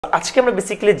আজকে আমরা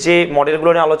বেসিক্যালি যে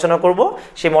মডেলগুলো নিয়ে আলোচনা করব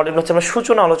সেই মডেলগুলো হচ্ছে আমরা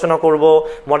সূচনা আলোচনা করব,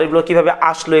 মডেলগুলো কিভাবে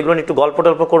আসলো এগুলো নিয়ে একটু গল্প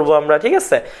টল্প করবো আমরা, ঠিক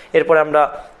আছে। এরপরে আমরা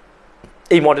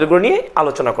এই মডেলগুলো নিয়ে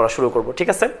আলোচনা করা শুরু করব, ঠিক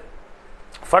আছে।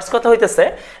 ফার্স্ট কথা হইতেছে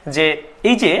যে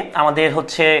এই যে আমাদের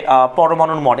হচ্ছে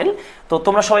পরমাণুর মডেল, তো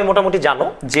তোমরা সবাই মোটামুটি জানো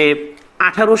যে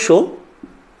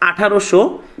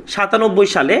 1897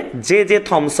 সালে জে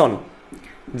থমসন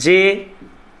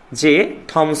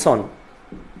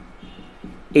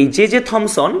এই জে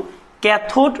থমসন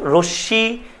ক্যাথোড রশ্মি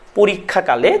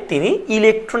পরীক্ষাকালে তিনি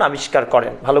ইলেকট্রন আবিষ্কার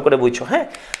করেন। ভালো করে বুঝছো, হ্যাঁ।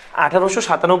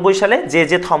 1897 সালে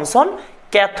জে থমসন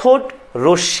ক্যাথোড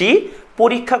রশ্মি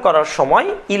পরীক্ষা করার সময়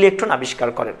ইলেকট্রন আবিষ্কার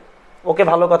করেন। ওকে,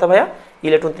 ভালো কথা ভাইয়া,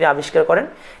 ইলেকট্রন তিনি আবিষ্কার করেন।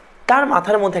 তার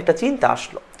মাথার মধ্যে একটা চিন্তা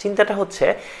আসলো, চিন্তাটা হচ্ছে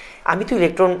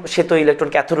সে তো ইলেকট্রন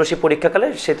ক্যাথোড রশ্মি পরীক্ষাকালে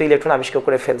সে তো ইলেকট্রন আবিষ্কার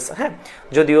করে ফেলছে, হ্যাঁ,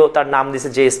 যদিও তার নাম দিয়েছে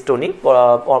জে স্টোনি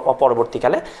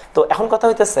পরবর্তীকালে। তো এখন কথা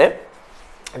হইতেছে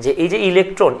যে এই যে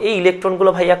এই ইলেকট্রনগুলো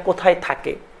ভাইয়া কোথায়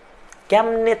থাকে,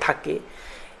 কেমনে থাকে,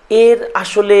 এর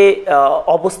আসলে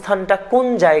অবস্থানটা কোন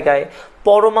জায়গায়,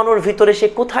 পরমাণুর ভিতরে সে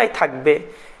কোথায় থাকবে,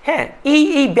 হ্যাঁ,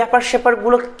 এই ব্যাপার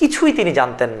স্যাপারগুলো কিছুই তিনি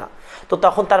জানতেন না। তো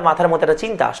তখন তার মাথার মধ্যে একটা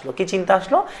চিন্তা আসলো। কি চিন্তা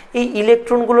আসলো? এই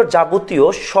ইলেকট্রনগুলোর যাবতীয়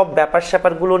সব ব্যাপার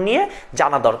স্যাপারগুলো নিয়ে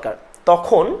জানা দরকার।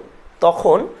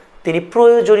 তখন তিনি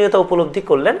প্রয়োজনীয়তা উপলব্ধি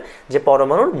করলেন যে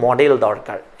পরমাণুর মডেল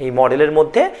দরকার। এই মডেলের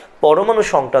মধ্যে পরমাণু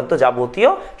সংক্রান্ত যাবতীয়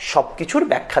সব কিছুর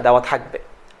ব্যাখ্যা দেওয়া থাকবে,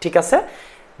 ঠিক আছে।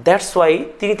 দ্যাটস ওয়াই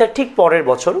তিনি তার ঠিক পরের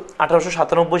বছর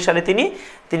 1897 সালে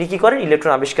তিনি কি করেন,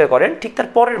 ইলেকট্রন আবিষ্কার করেন। ঠিক তার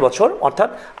পরের বছর অর্থাৎ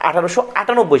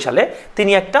 1898 সালে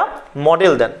তিনি একটা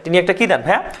মডেল দেন। তিনি একটা কি দেন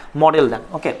ভাইয়া? মডেল দেন।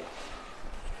 ওকে,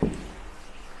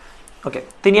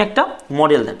 তিনি একটা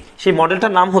মডেল দেন। সেই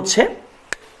মডেলটার নাম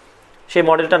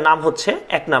হচ্ছে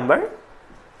 1 নাম্বার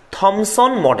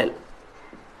থমসন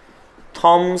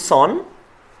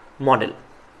মডেল।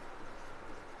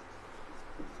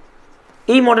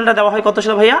 এই মডেলটা দেওয়া হয় কত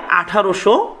সালে ভাইয়া?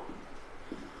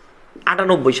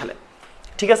 1898 সালে,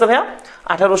 ঠিক আছে ভাইয়া,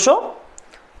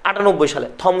 1898 সালে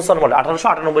থমসন মডেল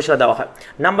 1898 সালে দেওয়া হয়।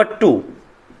 নাম্বার 2,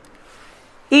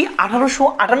 এই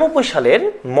 1898 সালের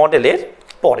মডেলের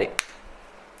পরে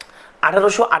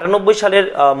 1898 সালের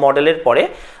মডেলের পরে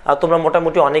তোমরা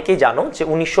মোটামুটি অনেকেই জানো যে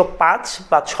 1905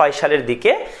 বা 6 সালের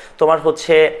দিকে তোমার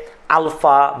হচ্ছে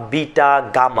আলফা, বিটা,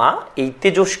 গামা এই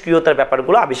তেজস্ক্রিয়তার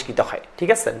ব্যাপারগুলো আবিষ্কৃত হয়, ঠিক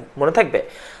আছে, মনে থাকবে।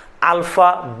 আলফা,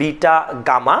 বিটা,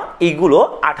 গামা এইগুলো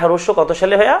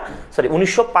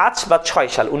 1905 বা 6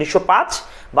 সাল 1905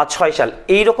 বা 6 সাল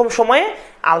এইরকম সময়ে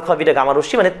আলফা, বিটা, গামা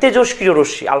রশ্মি মানে তেজস্ক্রিয়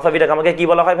রশ্মি। আলফা, বিটা, গামাকে কি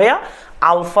বলা হয় ভাইয়া?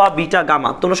 Alpha, beta, gamma.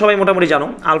 তোমরা সবাই মোটামুটি জানো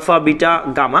আলফা, বিটা,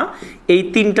 গামা এই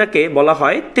তিনটাকে বলা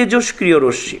হয় তেজস্ক্রিয়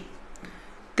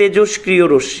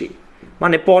রশ্মি।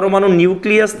 মানে পরমাণু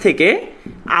নিউক্লিয়াস থেকে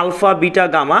আলফা, বিটা,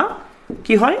 গামা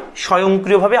কি হয়?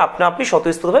 স্বয়ংক্রিয়ভাবে আপনি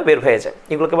স্বতঃস্ফূর্তভাবে বের হয়ে যায়।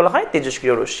 এগুলোকে বলা হয়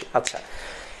তেজস্ক্রিয় রশ্মি। আচ্ছা,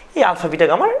 এই আলফা, বিটা,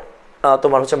 গামার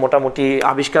তোমার হচ্ছে মোটামুটি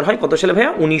আবিষ্কার হয় কত সালে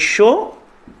ভাইয়া?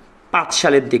 1905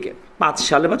 সালের দিকে, 5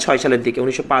 সালে বা 6 সালের দিকে,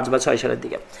 1905 বা 6 সালের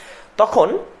দিকে। তখন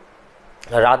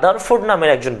রাদারফোর্ড নামের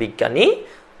একজন বিজ্ঞানী,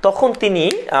 তখন তিনি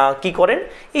কি করেন,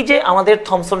 এই যে আমাদের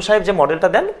থমসন সাহেব যে মডেলটা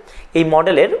দেন, এই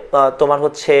মডেলের তোমার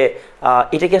হচ্ছে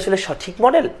এটা কি আসলে সঠিক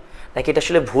মডেল নাকি এটা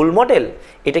আসলে ভুল মডেল,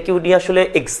 এটা কি উনি আসলে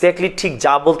এক্স্যাক্টলি ঠিক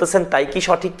যা বলতেছেন তাই কি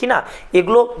সঠিক কিনা,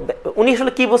 এগুলো উনি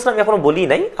আসলে কি বলছেন আমি এখনো বলি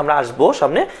নাই, আমরা আসবো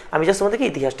সামনে। আমি জাস্ট তোমাদেরকে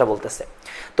ইতিহাসটা বলতেছে।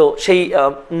 তো সেই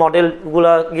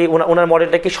মডেলগুলা ওনার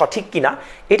মডেলটা কি সঠিক কিনা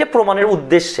এটা প্রমাণের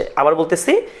উদ্দেশ্যে আবার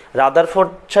বলতেছি, রাদারফোর্ড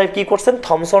সাহেব কি করছেন,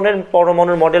 থমসনের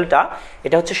পরমাণুর মডেলটা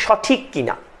এটা হচ্ছে সঠিক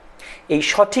কিনা, এই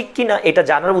সঠিক কিনা এটা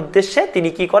জানার উদ্দেশ্যে তিনি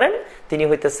কি করেন, তিনি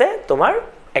হইতেছে তোমার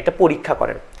একটা পরীক্ষা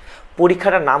করেন।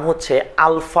 পরীক্ষাটার নাম হচ্ছে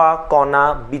আলফা কণা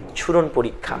বিচ্ছুরণ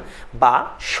পরীক্ষা বা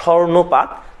স্বর্ণপাত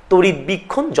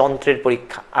তড়িৎবীক্ষণ যন্ত্রের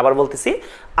পরীক্ষা। আবার বলতেছি,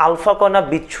 আলফা কণা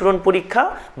বিচ্ছুরণ পরীক্ষা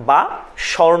বা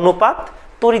স্বর্ণপাত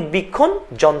তড়িৎবীক্ষণ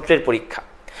যন্ত্রের পরীক্ষা।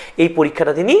 এই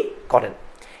পরীক্ষাটা তিনি করেন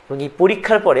এবং এই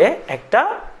পরীক্ষার পরে একটা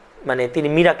তিনি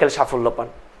মিরাকেল সাফল্য পান।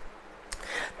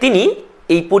 তিনি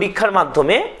এই পরীক্ষার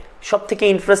মাধ্যমে সব থেকে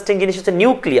ইন্টারেস্টিং জিনিস হচ্ছে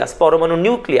নিউক্লিয়াস, পরমাণু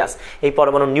নিউক্লিয়াস, এই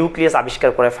পরমাণু নিউক্লিয়াস আবিষ্কার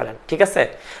করে ফেলেন, ঠিক আছে।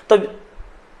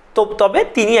 তবে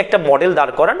তিনি একটা মডেল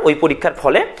দাঁড় করান ওই পরীক্ষার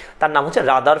ফলে, তার নাম হচ্ছে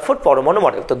রাদারফোর্ড পরমাণু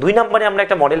মডেল। তো 2 নম্বরে আমরা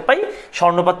একটা মডেল পাই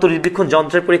স্বর্ণপাত তড়িৎবীক্ষণ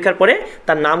যন্ত্রের পরীক্ষার পরে,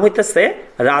 তার নাম হইতেছে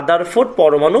রাদারফোর্ড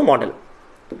পরমাণু মডেল।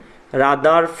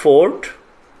 রাদারফোর্ড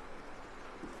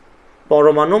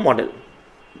পরমাণু মডেল।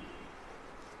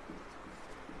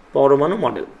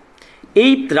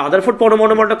 এই রাদারফোর্ড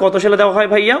পরমাণু মডেলটা কত সালে দেওয়া হয়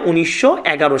ভাইয়া?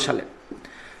 1911 সালে।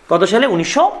 কত সালে?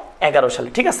 1911 সালে,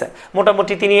 ঠিক আছে।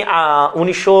 মোটামুটি তিনি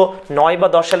 1909 বা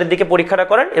 10 সালের দিকে পরীক্ষাটা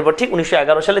করেন। এরপর ঠিক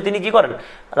 1911 সালে তিনি কি করেন,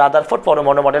 রাদারফোর্ড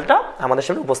পরমাণু মডেলটা আমাদের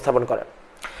সামনে উপস্থাপন করেন।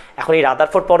 এখন এই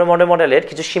রাদারফোর্ড পরমাণু মডেলের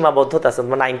কিছু সীমাবদ্ধতা আছে,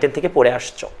 তোমরা 9-10 থেকে পড়ে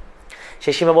আসছো।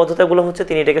 সেই সীমাবদ্ধতাগুলো হচ্ছে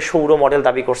তিনি এটাকে সৌর মডেল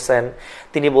দাবি করছেন।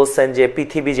 তিনি বলছেন যে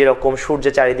পৃথিবী যেরকম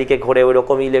সূর্যের চারিদিকে ঘোরে ওই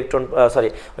রকম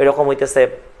ওই রকম হইতেছে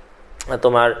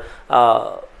তোমার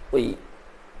ওই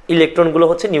ইলেকট্রনগুলো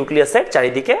হচ্ছে নিউক্লিয়াসের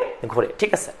চারিদিকে ঘোরে,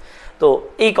 ঠিক আছে। তো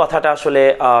এই কথাটা আসলে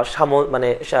মানে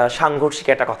সাংঘর্ষিক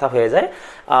একটা কথা হয়ে যায়।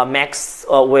 ম্যাক্স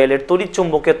ওয়েলের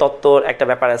তড়িৎচুম্বকীয় তত্ত্বর একটা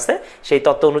ব্যাপার আছে, সেই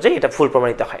তত্ত্ব অনুযায়ী এটা ভুল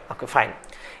প্রমাণিত হয়। Okay fine.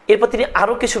 এরপর তিনি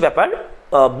আরও কিছু ব্যাপার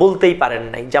বলতেই পারেন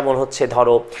নাই, যেমন হচ্ছে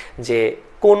ধরো যে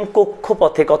কোন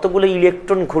কক্ষপথে কতগুলো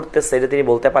ইলেকট্রন ঘুরতেছে এটা তিনি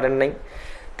বলতে পারেন নাই।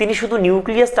 তিনি শুধু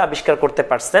নিউক্লিয়াসটা আবিষ্কার করতে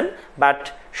পারছেন, বাট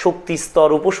শক্তি স্তর,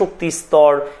 উপশক্তি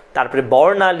স্তর, তারপরে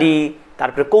বর্ণালী,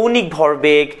 তারপরে কৌণিক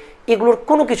ভরবেগ, এগুলোর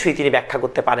কোনো কিছুই তিনি ব্যাখ্যা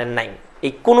করতে পারেন নাই।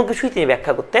 এই কোনো কিছুই তিনি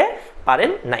ব্যাখ্যা করতে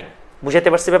পারেন নাই। বুঝাতে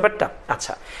পারছি ব্যাপারটা?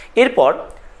 আচ্ছা, এরপর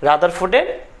রাদারফোর্ডের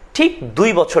ঠিক 2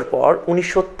 বছর পর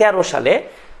 1913 সালে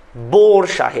বোর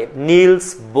সাহেব, নিলস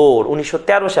বোর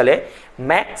 1913 সালে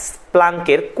ম্যাক্স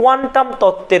প্লাঙ্কের কোয়ান্টাম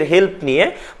তত্ত্বের হেল্প নিয়ে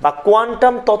বা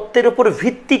কোয়ান্টাম তত্ত্বের উপর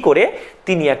ভিত্তি করে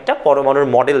তিনি একটা পরমাণুর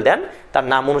মডেল দেন। তার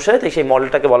নাম অনুসারে সেই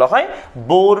মডেলটাকে বলা হয়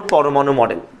বোর পরমাণু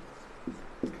মডেল।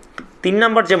 3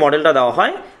 নম্বর যে মডেলটা দেওয়া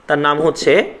হয় তার নাম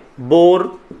হচ্ছে বোর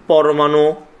পরমাণু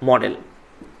মডেল।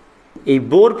 এই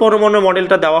বোর পরমাণু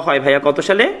মডেলটা দেওয়া হয় ভাইয়া কত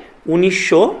সালে?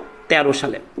 1913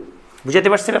 সালে। বুঝাতে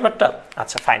পারছি ব্যাপারটা?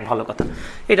 আচ্ছা ফাইন, ভালো কথা।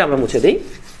 এটা আমরা মুছে দিই,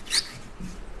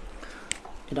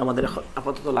 এটা আমাদের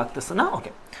আপাতত লাগতেছে না।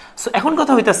 ওকে, সো এখন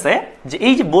কথা হইতেছে যে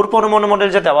এই যে বোর পরমাণু মডেল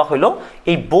যে দেওয়া হলো,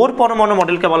 এই বোর পরমাণু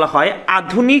মডেলকে বলা হয়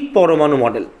আধুনিক পরমাণু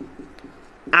মডেল।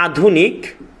 আধুনিক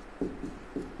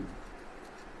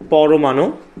পরমাণু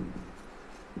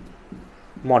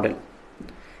মডেল।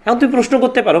 এখন তুমি প্রশ্ন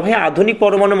করতে পারো ভাই আধুনিক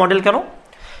পরমাণু মডেল কেন?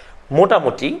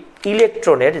 মোটামুটি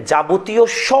ইলেকট্রনের যাবতীয়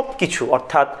সব কিছু,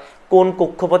 অর্থাৎ কোন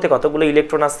কক্ষপথে কতগুলো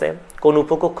ইলেকট্রন আছে, কোন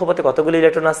উপকক্ষপথে কতগুলো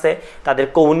ইলেকট্রন আছে, তাদের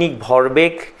কৌণিক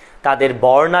ভরবেগ, তাদের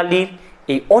বর্ণালীর,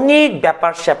 এই অনেক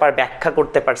ব্যাপার স্যাপার ব্যাখ্যা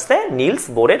করতে পারছে নিলস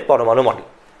বোরের পরমাণু মডেল।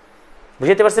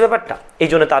 বুঝতে পারছি ব্যাপারটা? এই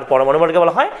জন্য তার পরমাণু মডেলকে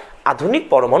বলা হয় আধুনিক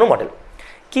পরমাণু মডেল।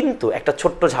 কিন্তু একটা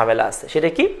ছোট্ট ঝামেলা আছে, সেটা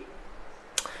কি?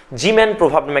 জিম্যান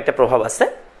প্রভাব নামে একটা প্রভাব আছে,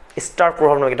 স্টার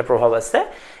প্রভাব নামে একটা প্রভাব আছে।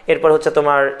 এরপর হচ্ছে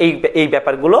তোমার এই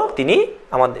ব্যাপারগুলো তিনি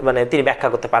তিনি ব্যাখ্যা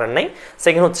করতে পারেন নাই।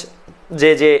 সেকেন্ড হচ্ছে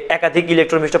যে একাধিক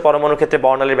ইলেকট্রন বিশিষ্ট পরমাণুর ক্ষেত্রে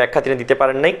বর্ণালীর ব্যাখ্যা তিনি দিতে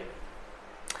পারেন নাই।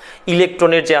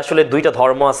 ইলেকট্রনের যে আসলে 2টা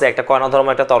ধর্ম আছে, একটা কণা ধর্ম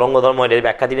একটা তরঙ্গ ধর্ম, এর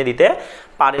ব্যাখ্যা তিনি দিতে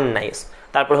পারেন নাই।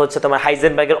 তারপর হচ্ছে তোমার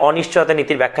হাইজেনবার্গের অনিশ্চয়তা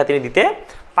নীতির ব্যাখ্যা তিনি দিতে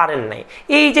পারেন নাই।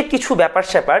 এই যে কিছু ব্যাপার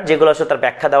স্যাপার যেগুলো আসলে তার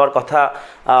ব্যাখ্যা দেওয়ার কথা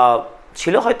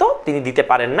ছিল, হয়তো তিনি দিতে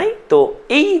পারেন নাই। তো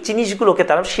এই জিনিসগুলোকে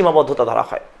তার সীমাবদ্ধতা ধরা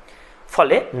হয়।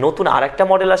 ফলে নতুন আর একটা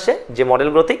মডেল আসে, যে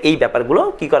মডেলগুলোতে এই ব্যাপারগুলো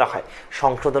কি করা হয়?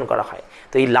 সংশোধন করা হয়।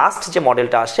 তো এই লাস্ট যে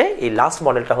মডেলটা আসে, এই লাস্ট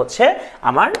মডেলটা হচ্ছে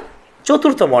আমার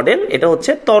 4র্থ মডেল। এটা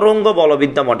হচ্ছে তরঙ্গ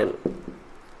বলবিদ্যা মডেল।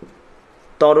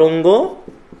 তরঙ্গ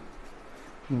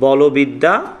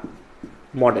বলবিদ্যা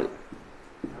মডেল।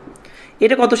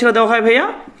 এটা কত সালে দেওয়া হয় ভাইয়া?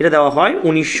 এটা দেওয়া হয়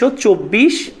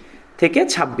 1924 থেকে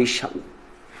 26 সাল।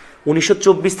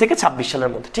 1924 থেকে 26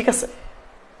 সালের মধ্যে, ঠিক আছে।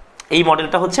 এই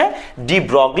মডেলটা হচ্ছে ডি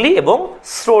ব্রগলি এবং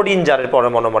শ্রোডিঞ্জারের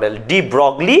পরমাণু মডেল। ডি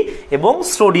ব্রগলি এবং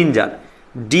শ্রোডিঞ্জার,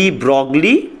 ডি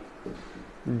ব্রগলি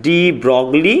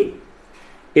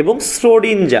এবং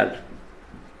শ্রোডিঞ্জার,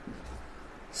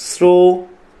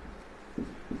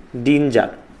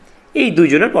 এই 2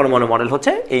 জনের পরমাণু মডেল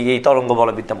হচ্ছে এই তরঙ্গ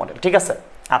বলবিদ্যা মডেল, ঠিক আছে।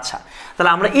 আচ্ছা,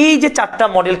 তাহলে আমরা এই যে 4টা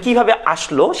মডেল কিভাবে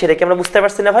আসলো সেটা কি আমরা বুঝতে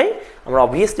পারছি না ভাই? আমরা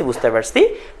অবভিয়াসলি বুঝতে পারছি।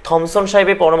 থমসন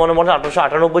সাহেবের পরমাণু মডেল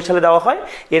 1898 সালে দেওয়া হয়।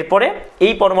 এরপরে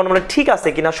এই পরমাণু মডেল ঠিক আছে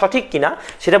কিনা, সঠিক কিনা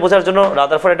সেটা বোঝার জন্য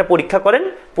রাদারফোর্ড একটা পরীক্ষা করেন।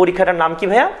 পরীক্ষাটার নাম কি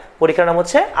ভাইয়া? পরীক্ষার নাম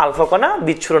হচ্ছে আলফা কণা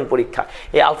বিচ্ছুরণ পরীক্ষা।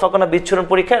 এই আলফা কণা বিচ্ছুরণ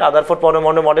পরীক্ষায় রাদারফোর্ড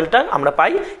পরমাণু মডেলটা আমরা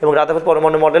পাই এবং রাদারফোর্ড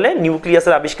পরমাণু মডেলে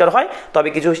নিউক্লিয়াসের আবিষ্কার হয়। তবে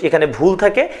কিছু এখানে ভুল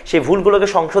থাকে, সেই ভুলগুলোকে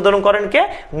সংশোধন করেন কে?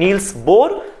 Nils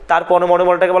bore. তার পরমাণু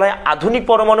মডেলটাকে বলা হয় আধুনিক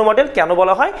পরমাণু মডেল। কেন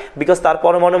বলা হয়? বিকজ তার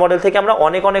পরমাণু মডেল থেকে আমরা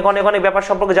অনেক অনেক অনেক অনেক ব্যাপার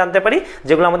সম্পর্কে জানতে পারি,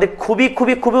 যেগুলো আমাদের খুবই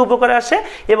খুবই খুবই উপকারে আসে।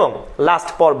 এবং লাস্ট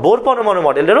বোর পরমাণু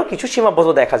মডেলেরও কিছু সীমাবদ্ধ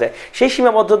দেখা যায়, সেই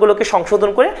সীমাবদ্ধগুলোকে সংশোধন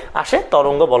করে আসে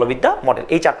তরঙ্গ বলবিদ্যা মডেল।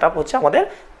 এই 4টা হচ্ছে আমাদের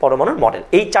পরমাণুর মডেল।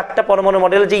 এই 4টা পরমাণু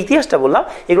মডেলের যে ইতিহাসটা বললাম,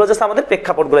 এগুলো জাস্ট আমাদের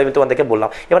প্রেক্ষাপটগুলো আমি তোমাদেরকে বললাম।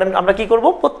 এবার আমরা কি করব?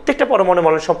 প্রত্যেকটা পরমাণু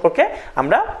মডেল সম্পর্কে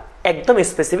আমরা একদম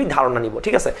স্পেসিফিক ধারণা নিব,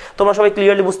 ঠিক আছে। তোমরা সবাই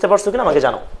ক্লিয়ারলি বুঝতে পারছো কিনা আমাকে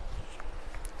জানাও।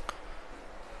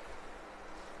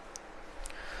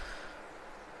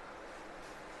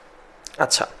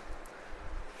 আচ্ছা,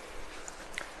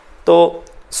 তো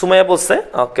সুমাইয়া বলছে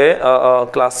ওকে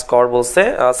ক্লাস কর বলছে।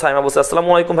 সাইমা বলছে আসসালামু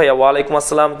আলাইকুম ভাইয়া। ওয়ালাইকুম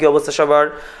আসসালাম, কি অবস্থা সবার?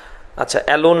 আচ্ছা,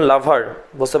 অ্যালোন লাভার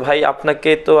বলছে ভাই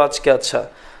আপনাকে তো আজকে, আচ্ছা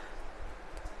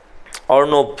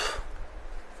অর্ণব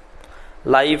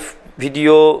লাইভ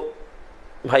ভিডিও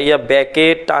ভাইয়া ব্যাকে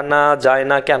টানা যায়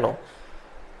না কেন?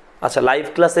 আচ্ছা, লাইভ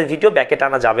ক্লাসের ভিডিও ব্যাকে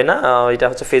টানা যাবে না, এটা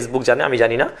হচ্ছে ফেসবুক জানে, আমি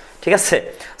জানি না, ঠিক আছে।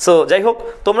 সো যাই হোক,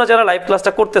 তোমরা যারা লাইভ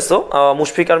ক্লাসটা করতেছো,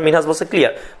 মুশফিক আর মিনহাজ বলছে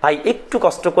ক্লিয়ার। ভাই একটু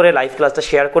কষ্ট করে লাইভ ক্লাসটা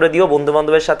শেয়ার করে দিও বন্ধু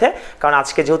বান্ধবের সাথে, কারণ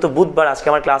আজকে যেহেতু বুধবার, আজকে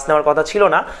আমার ক্লাস নেওয়ার কথা ছিল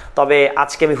না, তবে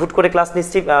আজকে আমি হুট করে ক্লাস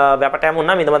নিচ্ছি। ব্যাপারটা এমন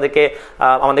না, আমি তোমাদেরকে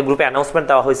আমাদের গ্রুপে অ্যানাউন্সমেন্ট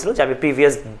দেওয়া হয়েছিল যে আমি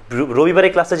প্রিভিয়াস রবিবারে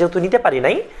ক্লাসটা যেহেতু নিতে পারি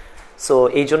নাই, সো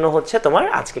এই জন্য হচ্ছে তোমার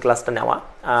আজকে ক্লাসটা নেওয়া।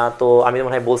 তো আমি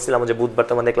মনে হয় বলছিলাম যে বুধবার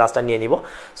তোমাদের ক্লাসটা নিয়ে নিব।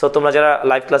 সো তোমরা যারা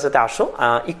লাইভ ক্লাসেতে আসো,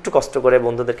 একটু কষ্ট করে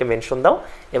বন্ধুদেরকে মেনশন দাও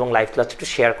এবং লাইভ ক্লাসটা একটু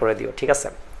শেয়ার করে দিও, ঠিক আছে।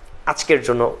 আজকের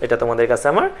জন্য এটা তোমাদের কাছে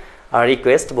আমার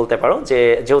রিকোয়েস্ট বলতে পারো, যে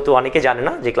যেহেতু অনেকে জানে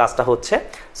না যে ক্লাসটা হচ্ছে,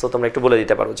 সো তোমরা একটু বলে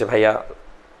দিতে পারো যে ভাইয়া,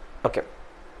 ওকে,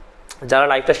 যারা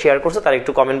লাইভটা শেয়ার করছো তারা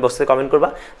একটু কমেন্ট বক্সে কমেন্ট করবা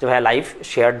যে ভাইয়া লাইভ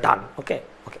শেয়ার ডান। ওকে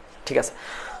ওকে, ঠিক আছে।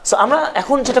 সো আমরা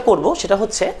এখন যেটা করব সেটা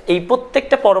হচ্ছে এই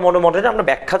প্রত্যেকটা পরমাণু মডেলের আমরা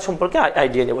ব্যাখ্যা সম্পর্কে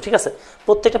আইডিয়া নেব, ঠিক আছে।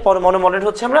 প্রত্যেকটা পরমাণু মডেল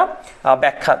হচ্ছে আমরা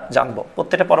ব্যাখ্যা জানবো,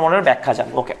 প্রত্যেকটা পরমাণুর ব্যাখ্যা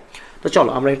জানবো। ওকে, তো চলো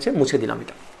আমরা হচ্ছে মুছে দিলাম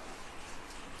এটা।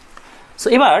 সো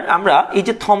এবার আমরা এই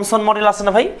যে থমসন মডেল আছে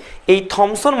না ভাই, এই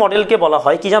থমসন মডেলকে বলা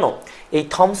হয় কি জানো? এই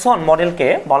থমসন মডেলকে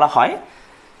বলা হয়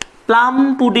প্লাম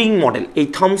পুডিং মডেল। এই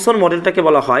থমসন মডেলটাকে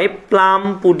বলা হয় plum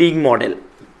pudding model,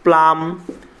 plum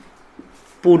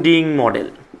pudding model,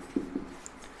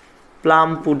 plum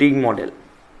pudding model,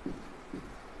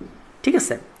 ঠিক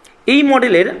আছে। এই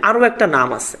মডেলের আরো একটা নাম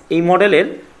আছে, এই মডেলের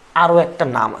আরো একটা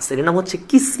নাম আছে, এর নাম হচ্ছে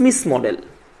কিসমিস মডেল,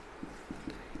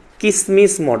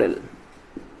 কিসমিস মডেল,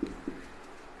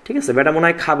 ঠিক আছে। বেটা মনে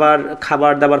হয়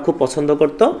খাবার দাবার খুব পছন্দ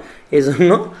করতো, এই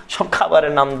জন্য সব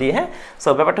খাবারের নাম দিয়ে, হ্যাঁ। সো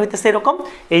ব্যাপারটা হইতেছে এরকম,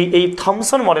 এই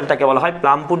থমসন মডেলটাকে বলা হয়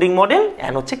প্লাম পুডিং মডেল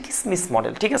অ্যান্ড হচ্ছে কিসমিস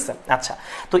মডেল, ঠিক আছে। আচ্ছা,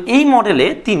 তো এই মডেলে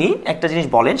তিনি একটা জিনিস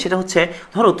বলেন, সেটা হচ্ছে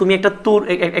ধরো তুমি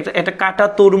একটা কাটা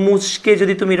তরমুজকে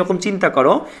যদি তুমি এরকম চিন্তা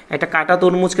করো, একটা কাটা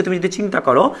তরমুজকে তুমি যদি চিন্তা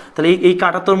করো, তাহলে এই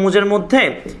কাটা তরমুজের মধ্যে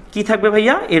কি থাকবে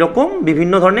ভাইয়া? এরকম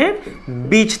বিভিন্ন ধরনের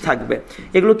বীজ থাকবে,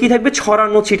 এগুলো কি থাকবে?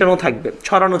 ছড়ানো ছিটানো থাকবে,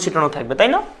 ছড়ানো ছিটানো থাকবে,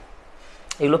 তাই না?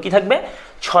 এগুলো কি থাকবে?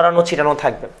 ছড়ানো ছিটানো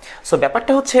থাকবে। সো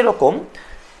ব্যাপারটা হচ্ছে এরকম,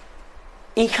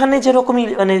 এইখানে যেরকম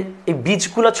মানে এই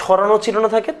বীজগুলো ছড়ানো ছিটানো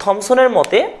থাকে,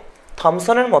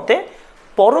 থমসনের মতে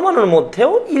পরমাণুর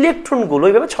মধ্যেও ইলেকট্রনগুলো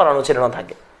এইভাবে ছড়ানো ছিটানো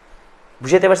থাকে।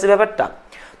 বুঝতে পারছি ব্যাপারটা?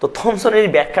 তো থমসনের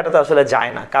ব্যাখ্যাটা তো আসলে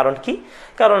যায় না, কারণ কি?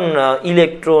 কারণ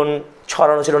ইলেকট্রন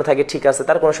ছড়ানো ছিটানো থাকে, ঠিক আছে,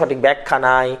 তার কোনো সঠিক ব্যাখ্যা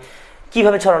নাই।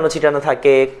 কিভাবে ছড়ানো ছিটানো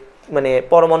থাকে, মানে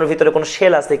পরমাণুর ভিতরে কোনো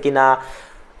শেল আছে কিনা,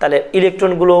 তাহলে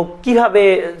ইলেকট্রনগুলো কিভাবে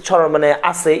মানে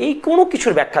আছে, এই কোনো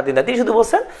কিছুর ব্যাখ্যা দিন না। তিনি শুধু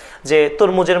বলছেন যে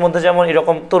তরমুজের মধ্যে যেমন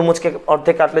এরকম তরমুজকে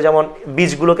অর্ধেক কাটলে যেমন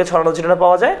বীজগুলোকে ছড়ানো ছিটানো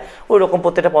পাওয়া যায়, ওই রকম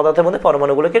প্রত্যেকটা পদার্থের মধ্যে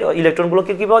পরমাণুগুলোকে,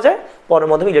 ইলেকট্রনগুলোকে কি পাওয়া যায়,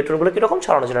 পরমাণু ইলেকট্রনগুলোকে এরকম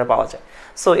ছড়ানো ছিটানো পাওয়া যায়।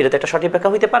 সো এটা তো একটা সঠিক ব্যাখ্যা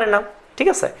হইতে পারে না, ঠিক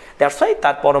আছে। দ্যাটস ওয়াই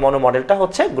তার পরমাণু মডেলটা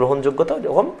হচ্ছে গ্রহণযোগ্যতা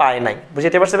এরকম পায় নাই।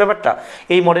 বুঝতে পারছে ব্যাপারটা?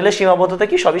 এই মডেলের সীমাবদ্ধতা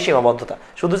কি? সবই সীমাবদ্ধতা।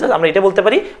 শুধু আমরা এটা বলতে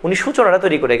পারি উনি সূচনাটা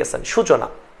তৈরি করে গেছেন, সূচনা,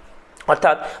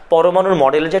 অর্থাৎ পরমাণুর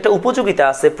মডেলের যে একটা উপযোগিতা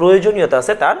আছে, প্রয়োজনীয়তা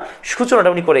আছে, তার সূচনাটা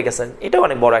উনি করে গেছেন। এটা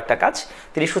অনেক বড় একটা কাজ,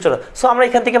 তিনি সূচনা। সো আমরা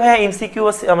এখান থেকে ভাইয়া এমসিকিউ,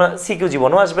 আমরা সিকিউ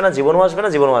জীবনও আসবে না, জীবনও আসবে না,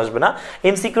 জীবনও আসবে না।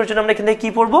 এমসিকিউর জন্য আমরা এখান থেকে কি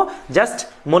পড়বো? জাস্ট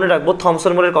মনে রাখবো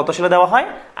থমসন মডেল কত সালে দেওয়া হয়?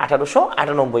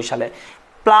 1898 সালে।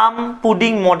 প্লাম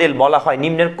পুডিং মডেল বলা হয়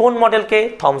নিম্নের কোন মডেলকে?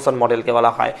 থমসন মডেলকে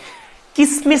বলা হয়।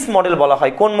 কিসমিস মডেল বলা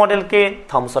হয় কোন মডেলকে?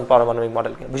 থমসন পারমাণবিক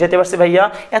মডেলকে। বুঝাইতে পারছি ভাইয়া?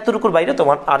 এতটুকুর বাইরে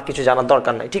তোমার আর কিছু জানার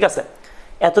দরকার নাই, ঠিক আছে।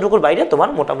 এতটুকুর বাইরে তোমার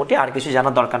মোটামুটি আর কিছু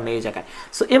জানার দরকার নেই এই জায়গায়।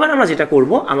 সো এবার আমরা যেটা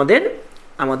করব,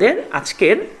 আমাদের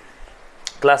আজকের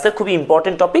ক্লাসের খুবই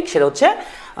ইম্পর্টেন্ট টপিক, সেটা হচ্ছে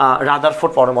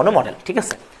রাদারফোর্ড পরমাণু মডেল, ঠিক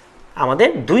আছে। আমাদের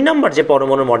 2 নম্বর যে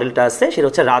পরমাণু মডেলটা আছে সেটা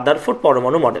হচ্ছে রাদারফোর্ড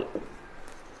পরমাণু মডেল।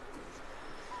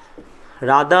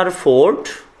 রাদারফোর্ড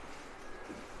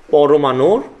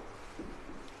পরমাণুর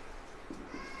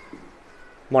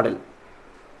মডেল।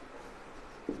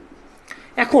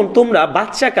 এখন তোমরা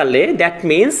বাচ্চাকালে, দ্যাট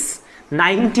মিনস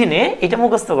 19-এ এটা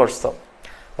মুখস্থ করছো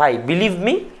ভাই, বিলিভ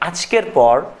মি, আজকের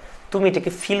পর তুমি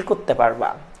এটাকে ফিল করতে পারবা।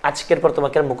 আজকের পর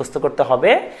তোমাকে আর মুখস্থ করতে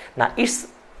হবে না। ইটস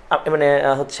মানে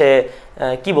হচ্ছে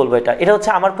কি বলবো, এটা হচ্ছে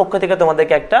আমার পক্ষ থেকে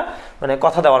তোমাদেরকে একটা মানে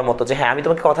কথা দেওয়ার মতো, যে হ্যাঁ আমি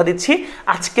তোমাকে কথা দিচ্ছি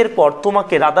আজকের পর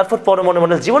তোমাকে রাদারফোর্ড পরমাণু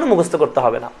মডেল জীবনে মুখস্থ করতে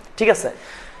হবে না, ঠিক আছে।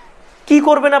 কি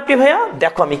করবেন আপনি ভাইয়া?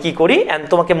 দেখো আমি কি করি, এন্ড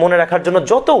তোমাকে মনে রাখার জন্য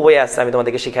যত ওয়ে আছে আমি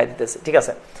তোমাদেরকে শিখাই দিতেছি, ঠিক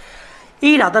আছে।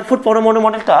 এই রাদারফোর্ড পরমাণু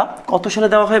মডেলটা কত সালে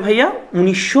দেওয়া হয় ভাইয়া?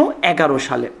 1911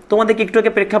 সালে। তোমাদেরকে একটু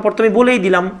আগে প্রেক্ষাপট আমি বলেই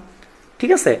দিলাম,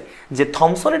 ঠিক আছে, যে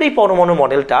থমসনের এই পরমাণু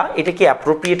মডেলটা এটা কি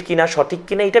অ্যাপ্রোপ্রিয়েট কিনা, সঠিক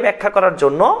কিনা, এটা ব্যাখ্যা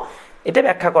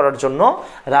করার জন্য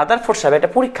রাদারফোর্ড সাহেব একটা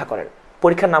পরীক্ষা করেন।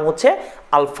 পরীক্ষার নাম হচ্ছে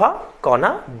আলফা কণা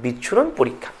বিচ্ছুরণ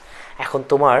পরীক্ষা। এখন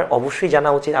তোমার অবশ্যই জানা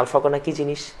উচিত আলফা কণা কি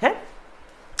জিনিস, হ্যাঁ।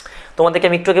 তোমাদেরকে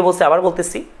আমি একটু আগে বলছি, আবার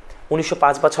বলতেছি,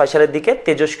 1905 বা 6 সালের দিকে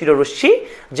তেজস্ক্রিয় রশ্মি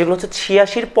যেগুলো হচ্ছে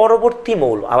 86 পরবর্তী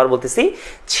মৌল, আবার বলতেছি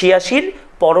 86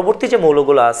 পরবর্তী যে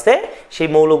মৌলগুলো আছে সেই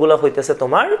মৌলগুলো হইতেছে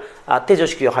তোমার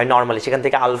তেজস্ক্রিয় হয় নরমালি, সেখান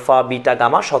থেকে আলফা বিটা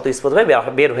গামা স্বতঃস্ফূর্তভাবে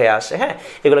বের হয়ে আসে। হ্যাঁ,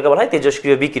 এগুলোকে বলা হয়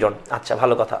তেজস্ক্রিয় বিকিরণ। আচ্ছা,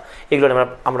 ভালো কথা, এগুলো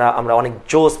আমরা অনেক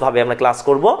জোসভাবে আমরা ক্লাস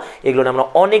করব, এগুলো আমরা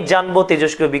অনেক জানবো।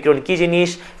 তেজস্ক্রিয় বিকিরণ কি জিনিস,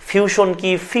 ফিউশন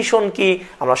কি, ফিশন কি,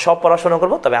 আমরা সব পড়াশোনা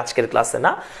করব, তবে আজকের ক্লাসে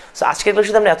না। সো আজকের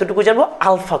ক্লাসে আমরা এতটুকু জানবো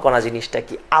আলফা কণা জিনিসটা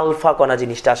কি, আলফা কণা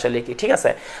জিনিসটা আসলে কি। ঠিক আছে,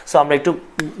 সো আমরা একটু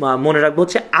মনে রাখবো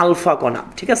হচ্ছে আলফা কণা।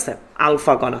 ঠিক আছে,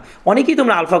 আলফা কণা, অনেকেই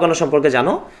তোমরা আলফা কণা সম্পর্কে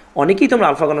জানো, অনেকেই তোমরা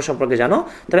আলফা কণা সম্পর্কে জানো,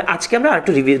 তবে আজকে আমরা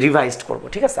একটু রিভাইজড করবো।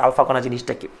 ঠিক আছে, আলফা কণা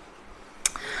জিনিসটা কি।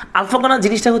 আলফা কণা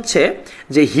জিনিসটা হচ্ছে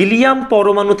যে হিলিয়াম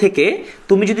পরমাণু থেকে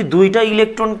তুমি যদি 2টা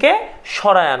ইলেকট্রনকে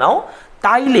সরায় নাও,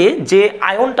 তাইলে যে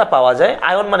আয়নটা পাওয়া যায়,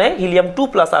 আয়ন মানে হিলিয়াম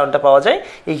 2+ আয়নটা পাওয়া যায়,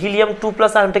 এই হিলিয়াম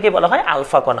 2+ আয়নটাকে বলা হয়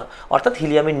আলফা কণা, অর্থাৎ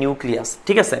হিলিয়ামের নিউক্লিয়াস।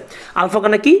 ঠিক আছে, আলফা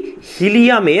কণা কি,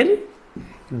 হিলিয়ামের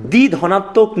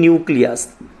দ্বিধনাত্মক নিউক্লিয়াস,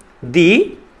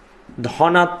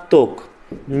 দ্বিধনাত্মক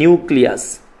নিউক্লিয়াস,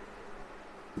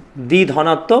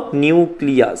 দ্বিধনাত্মক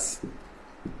নিউক্লিয়াস।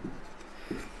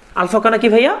 আলফা কণা কি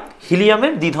ভাইয়া,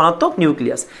 হিলিয়ামের দ্বিধনাত্মক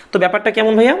নিউক্লিয়াস। তো ব্যাপারটা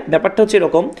কেমন ভাইয়া, ব্যাপারটা হচ্ছে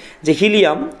এরকম যে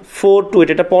হিলিয়াম 4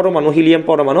 এটা পরমাণু, হিলিয়াম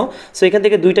পরমাণু। সো এখান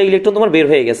থেকে 2টা ইলেকট্রন তোমার বের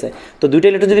হয়ে গেছে, তো 2টা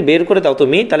ইলেকট্রন যদি বের করে দাও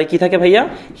তুমি, তাহলে কি থাকে ভাইয়া,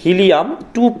 হিলিয়াম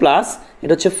 2+,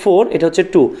 এটা হচ্ছে 4, এটা হচ্ছে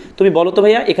 2। তুমি বলো তো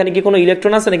ভাইয়া, এখানে কি কোনো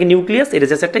ইলেকট্রন আছে নাকি নিউক্লিয়াস? এটা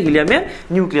হচ্ছে একটা হিলিয়ামের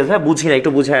নিউক্লিয়াস। ভাইয়া বুঝি না,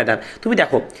 একটু বুঝায় দেন। তুমি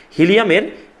দেখো হিলিয়ামের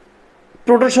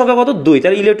প্রোটন সংখ্যা কত, 2,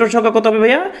 তাহলে ইলেকট্রন সংখ্যা কত হবে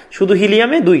ভাইয়া, শুধু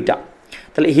হিলিয়ামে 2টা।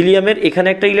 তাহলে হিলিয়ামের এখানে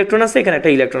একটা ইলেকট্রন আছে, এখানে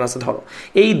একটা ইলেকট্রন আছে, ধরো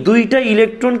এই 2টা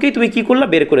ইলেকট্রনকেই তুমি কি করলা,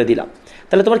 বের করে দিলাম।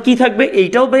 তাহলে তোমার কি থাকবে,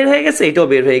 এইটাও বের হয়ে গেছে, এইটাও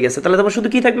বের হয়ে গেছে, তাহলে তোমার শুধু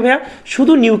কি থাকবে ভাইয়া,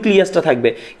 শুধু নিউক্লিয়াসটা থাকবে।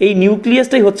 এই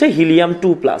নিউক্লিয়াসটাই হচ্ছে হিলিয়াম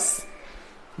 2+।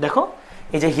 দেখো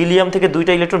এই যে হিলিয়াম থেকে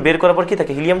 2টা ইলেকট্রন বের করার পর কি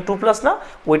থাকে, হিলিয়াম 2+ না,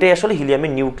 ওইটাই আসলে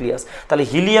হিলিয়ামের নিউক্লিয়াস। তাহলে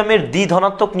হিলিয়ামের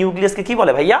দ্বিধনাত্মক নিউক্লিয়াসকে কি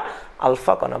বলে ভাইয়া,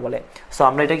 আলফা কণা বলে। সো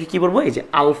আমরা এটাকে কি বলবো, এই যে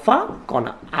আলফা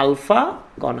কণা, আলফা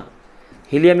কণা।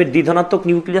 হিলিয়ামের দ্বিধনাত্মক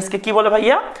নিউক্লিয়াসকে কি বলে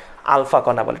ভাইয়া, আলফা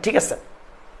কণা বলে। ঠিক আছে,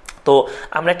 তো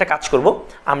আমরা একটা কাজ করব,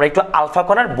 আমরা একটু আলফা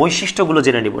কণার বৈশিষ্ট্যগুলো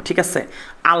জেনে নিব। ঠিক আছে,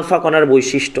 আলফা কণার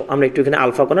বৈশিষ্ট্য, আমরা একটু এখানে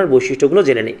আলফা কণার বৈশিষ্ট্যগুলো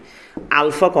জেনে নিই।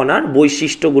 আলফা কণার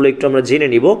বৈশিষ্ট্যগুলো একটু আমরা জেনে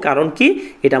নিব, কারণ কি,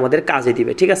 এটা আমাদের কাজে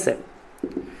দিবে। ঠিক আছে,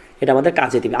 এটা আমাদের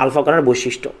কাজে দিবে আলফা কণার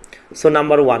বৈশিষ্ট্য। সো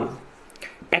নাম্বার 1,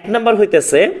 1 নাম্বার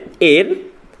হইতেছে এর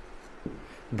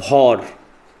ভর,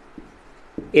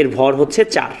 এর ভর হচ্ছে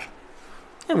 4।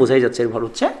 বোঝাই যাচ্ছে এর ভর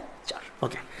হচ্ছে 4।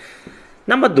 ওকে,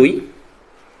 নাম্বার 2,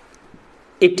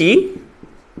 এটি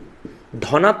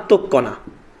ধনাত্মক কণা,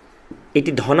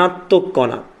 এটি ধনাত্মক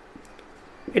কণা।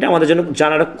 এটা আমাদের জন্য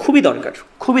জানাটা খুবই দরকার,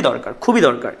 খুবই দরকার, খুবই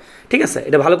দরকার। ঠিক আছে,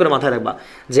 এটা ভালো করে মাথায় রাখবা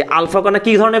যে আলফা কণা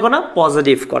কি ধরনের কণা,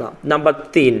 পজিটিভ কণা। নাম্বার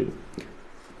 3,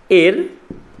 এর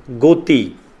গতি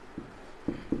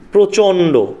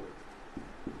প্রচণ্ড,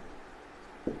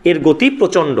 এর গতি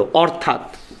প্রচণ্ড, অর্থাৎ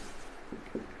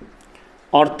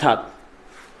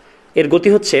এর গতি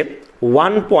হচ্ছে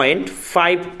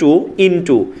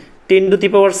 1.52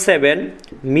 × 10⁻⁷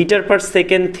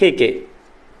 মিটার/সেকেন্ড থেকে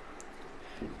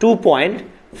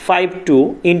 2.52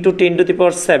 ×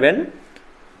 10⁻⁷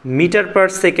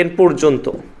 মিটার/সেকেন্ড পর্যন্ত।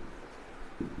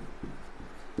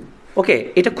 ওকে,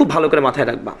 এটা খুব ভালো করে মাথায়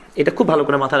রাখবা, এটা খুব ভালো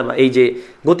করে মাথায় রাখবা, এই যে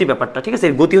গতি ব্যাপারটা। ঠিক আছে,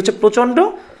 এর গতি হচ্ছে প্রচণ্ড,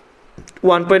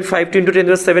 1.52 ×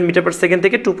 10⁻⁷ মিটার/সেকেন্ড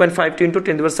থেকে 2.52 ×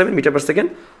 10⁻⁷ মিটার/সেকেন্ড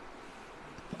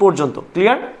পর্যন্ত।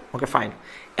 ক্লিয়ার? ওকে, ফাইন।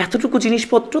 এতটুকু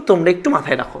জিনিসপত্র তোমরা একটু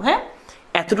মাথায় রাখো। হ্যাঁ,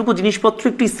 এতটুকু জিনিসপত্র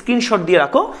একটু স্ক্রিনশট দিয়ে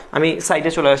রাখো। আমি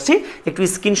সাইডে চলে আসছি, একটু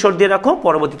স্ক্রিনশট দিয়ে রাখো,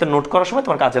 পরবর্তীতে নোট করার সময়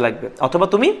তোমার কাজে লাগবে, অথবা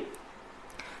তুমি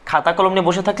খাতা কলম নিয়ে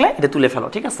বসে থাকলে এটা তুলে ফেলো।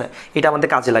 ঠিক আছে, এটা আমাদের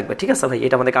কাজে লাগবে। ঠিক আছে ভাই,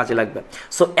 এটা আমাদের কাজে লাগবে।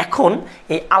 সো এখন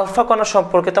এই আলফা কণা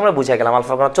সম্পর্কে তো আমরা বুঝে গেলাম,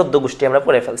 আলফা কণার 14 গোষ্ঠী আমরা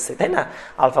পড়ে ফেলছি, তাই না?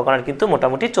 আলফা কণার কিন্তু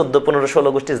মোটামুটি 14, 15,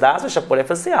 16 গোষ্ঠী যা আছে সব পড়ে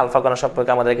ফেলছি। আলফা কণা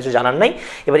সম্পর্কে আমাদের কিছু জানার নাই।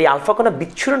 এবার এই আলফা কণা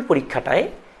বিচ্ছুরণ পরীক্ষাটায়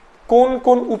কোন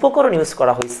কোন উপকরণ ইউজ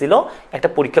করা হয়েছিল, একটা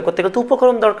পরীক্ষা করতে গেলে তো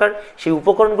উপকরণ দরকার, সেই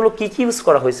উপকরণগুলো কি কি ইউজ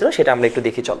করা হয়েছিল সেটা আমরা একটু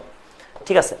দেখি, চলো।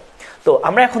 ঠিক আছে, তো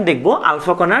আমরা এখন দেখব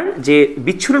আলফা কণার যে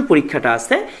বিচ্ছুরণ পরীক্ষাটা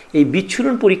আছে, এই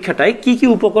বিচ্ছুরণ পরীক্ষাটায় কি কি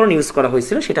উপকরণ ইউজ করা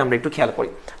হয়েছিল সেটা আমরা একটু খেয়াল করি।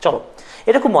 চলো,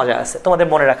 এটা খুব মজা আছে, তোমাদের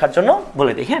মনে রাখার জন্য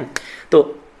বলে দিই। হ্যাঁ, তো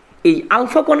এই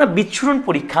আলফা কণা বিচ্ছুরণ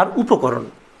পরীক্ষার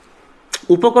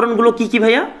উপকরণগুলো কি কি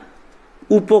ভাইয়া?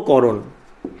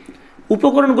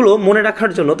 উপকরণগুলো মনে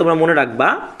রাখার জন্য তোমরা মনে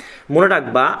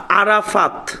রাখবা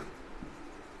আরাফাত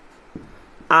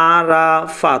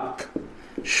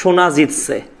সোনা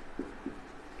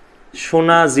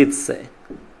জিতছে,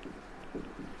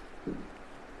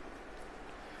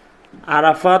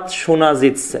 আরাফাত সোনা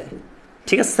জিতছে।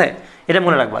 ঠিক আছে, এটা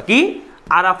মনে রাখবা, কি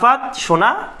আরাফাত সোনা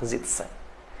জিতছে।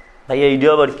 ভাইয়া এইটা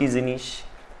আবার কি জিনিস?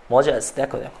 মজা আছে,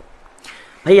 দেখো দেখো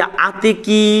ভাইয়া। আতে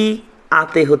কি?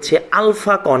 আতে হচ্ছে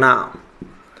আলফা কণা।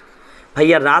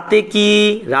 ভাইয়া রাতে কি?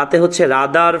 রাতে হচ্ছে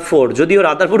রাদারফোর্ড, যদিও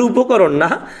রাদারফোর্ড উপকরণ না,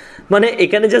 মানে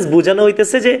এখানে জাস্ট বোঝানো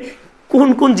হইতেছে যে কোন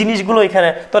কোন জিনিসগুলো এখানে।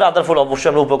 তো রাদারফোর্ড অবশ্যই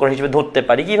আমরা উপকরণ হিসেবে ধরতে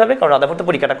পারি। কিভাবে? কারণ রাদারফোর্ড তো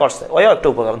পরীক্ষাটা করছে, ওই একটা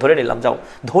উপকরণ ধরে নিলাম, যাও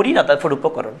ধরি রাদারফোর্ড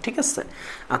উপকরণ, ঠিক আছে।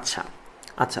 আচ্ছা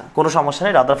আচ্ছা, কোনো সমস্যা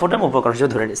নেই, রাদারফোর্ড আমি উপকরণ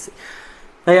হিসেবে ধরে নিচ্ছি।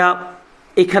 ভাইয়া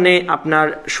এখানে আপনার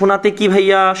সোনাতে কি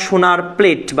ভাইয়া? সোনার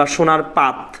প্লেট বা সোনার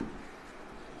পাত।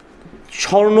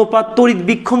 স্বর্ণপাত তড়িৎ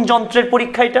বীক্ষণ যন্ত্রের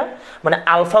পরীক্ষা এটা, মানে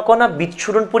আলফা কণা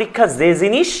বিচ্ছুরণ পরীক্ষা যে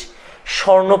জিনিস,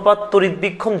 স্বর্ণপাত তড়িৎ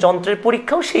বীক্ষণ যন্ত্রের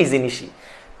পরীক্ষাও সেই জিনিসই।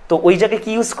 তো ওই জায়গায় কি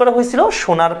ইউজ করা হয়েছিল?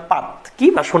 সোনার পাত কি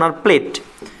বা সোনার প্লেট,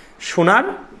 সোনার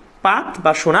পাত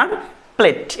বা সোনার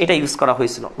প্লেট, এটা ইউজ করা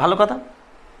হয়েছিল। ভালো কথা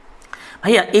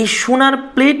ভাইয়া। এই সোনার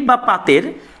প্লেট বা পাতের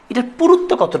এটার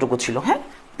পুরুত্ব কতটুকু ছিল? হ্যাঁ,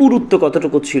 পুরুত্ব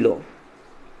কতটুকু ছিল?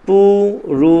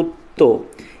 পুরুত্ব,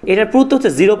 এটার পুরুত্ব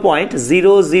হচ্ছে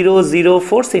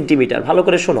 0.0004 সেন্টিমিটার। ভালো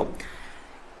করে শোনো,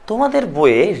 তোমাদের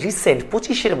বইয়ে রিসেন্ট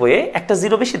 25-এর বইয়ে একটা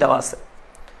জিরো বেশি দেওয়া আছে।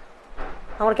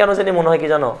 আমার কেন জানি মনে হয় কি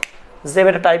জানো, যে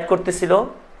এটা টাইপ করতেছিল,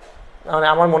 মানে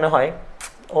আমার মনে হয়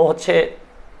ও হচ্ছে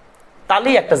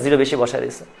তালেই একটা জিরো বেশি বসায়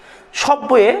দিয়েছে। সব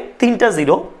বইয়ে 3টা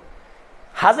জিরো,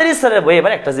 হাজারি স্যারের বইয়ে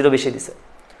এবার একটা জিরো বেশি দিছে।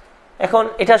 এখন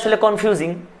এটা আসলে কনফিউজিং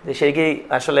যে সে কি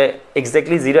আসলে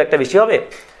এক্স্যাক্টলি জিরো একটা বেশি হবে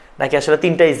নাকি আসলে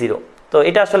 3টাই জিরো। তো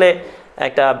এটা আসলে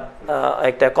একটা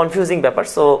একটা কনফিউজিং ব্যাপার।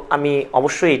 সো আমি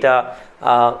অবশ্যই এটা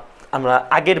আমরা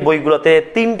আগের বইগুলোতে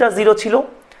 3টা জিরো ছিল,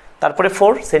 তারপরে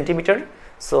 4 সেন্টিমিটার।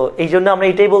 সো এই জন্য আমরা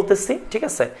এটাই বলতেছি, ঠিক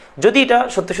আছে। যদি এটা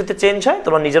সত্যি সত্যি চেঞ্জ হয়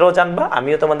তোমরা নিজেরাও জানবা,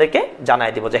 আমিও তোমাদেরকে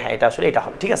জানাই দেবো যে হ্যাঁ এটা আসলে এটা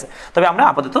হবে, ঠিক আছে। তবে আমরা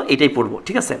আপাতত এটাই পড়বো,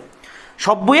 ঠিক আছে।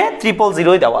 সব বইয়ে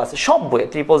 000 দেওয়া আছে, সব বইয়ে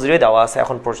 000 দেওয়া আছে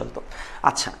এখন পর্যন্ত।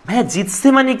 আচ্ছা ভাইয়া, জিতছে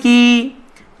মানে কি?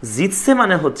 জিতছে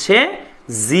মানে হচ্ছে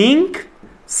জিঙ্ক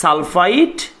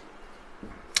সালফাইড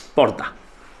পর্দা।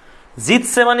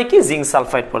 জিতছে মানে কি? জিঙ্ক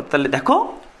সালফাইড পর্দা। তাহলে দেখো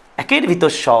একের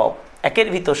ভিতর সব, একের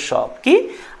ভিতর সব কি?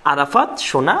 আরাফাত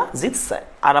সোনা জিতছে,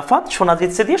 আরাফাত সোনা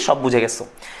জিতছে দিয়ে সব বুঝে গেছো।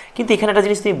 কিন্তু এখানে একটা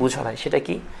জিনিস তুমি বুঝো নাই, সেটা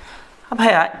কি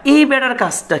ভাইয়া? এই বেড়ার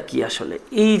কাজটা কি আসলে?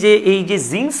 এই যে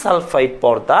জিঙ্ক সালফাইড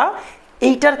পর্দা,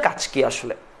 এইটার কাজ কি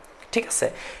আসলে? ঠিক আছে,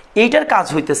 এইটার কাজ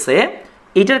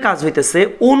হইতেছে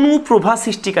অনুপ্রভা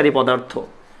সৃষ্টিকারী পদার্থ।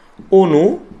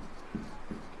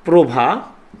 অনুপ্রভা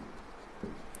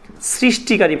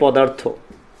সৃষ্টিকারী পদার্থ,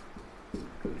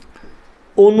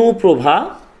 অনুপ্রভা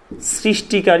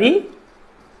সৃষ্টিকারী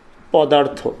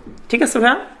পদার্থ, ঠিক আছে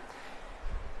ভাইয়া।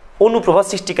 অনুপ্রভা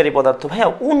সৃষ্টিকারী পদার্থ। ভাইয়া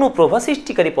অনুপ্রভা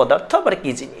সৃষ্টিকারী পদার্থ আবার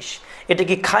কি জিনিস? এটা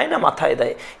কি খায় না মাথায়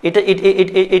দেয়?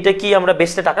 এটা কি আমরা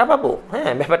বেচতে টাকা পাবো?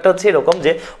 হ্যাঁ, ব্যাপারটা হচ্ছে এরকম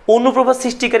যে অনুপ্রভা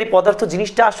সৃষ্টিকারী পদার্থ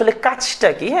জিনিসটা আসলে কাজটা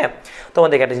কি? হ্যাঁ,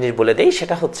 তোমাদেরকে একটা জিনিস বলে দেই,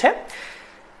 সেটা হচ্ছে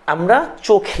আমরা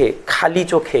চোখে, খালি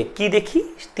চোখে কি দেখি?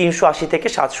 380 থেকে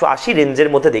 780 রেঞ্জের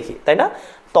মধ্যে দেখি, তাই না?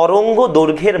 তরঙ্গ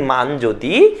দৈর্ঘ্যের মান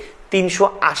যদি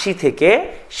 380 থেকে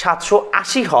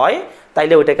 780 হয়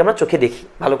তাইলে ওইটাকে আমরা চোখে দেখি।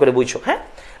 ভালো করে বুঝছো? হ্যাঁ,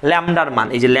 ল্যামডার মান,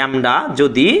 এই যে ল্যামডা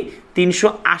যদি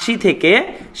 380 থেকে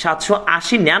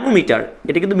 780 ন্যানোমিটার,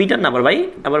 এটা কিন্তু মিটার না আবার ভাই,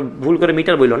 আবার ভুল করে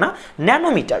মিটার বললো না,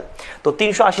 ন্যানোমিটার। তো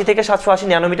 380 থেকে 780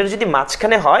 ন্যানোমিটার যদি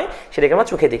মাঝখানে হয় সেটাকে আমরা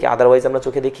চোখে দেখি, আদারওয়াইজ আমরা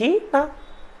চোখে দেখি না,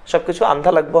 সবকিছু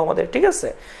আন্ধা লাগবো আমাদের, ঠিক আছে।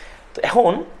 তো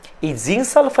এখন এই জিঙ্ক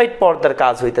সালফাইড পর্দার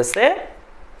কাজ হইতেছে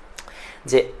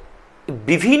যে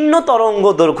বিভিন্ন তরঙ্গ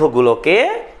দৈর্ঘ্যগুলোকে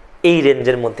এই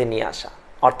রেঞ্জের মধ্যে নিয়ে আসা,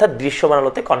 অর্থাৎ দৃশ্যমান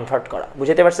আলোতে কনভার্ট করা।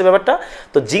 বুঝতে পারছি ব্যাপারটা?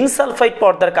 তো জিঙ্ক সালফাইড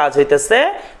পর্দার কাজ হইতেছে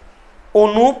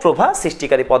অনুপ্রভা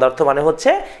সৃষ্টিকারী পদার্থ, মানে হচ্ছে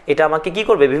এটা আমাকে কি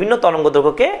করবে? বিভিন্ন তরঙ্গ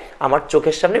দৈর্ঘ্যকে আমার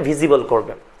চোখের সামনে ভিজিবল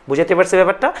করবে। বুঝতে পারছি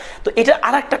ব্যাপারটা? তো এটা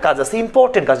আর একটা কাজ আছে,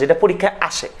 ইম্পর্টেন্ট কাজ, যেটা পরীক্ষায়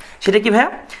আসে। সেটা কি ভাইয়া?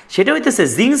 সেটা হইতেছে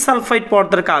জিঙ্ক সালফাইড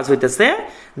পর্দার কাজ হইতেছে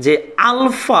যে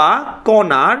আলফা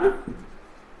কণার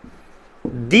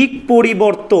দিক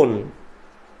পরিবর্তন।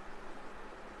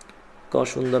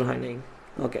 সুন্দর হয় নাই,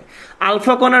 ওকে।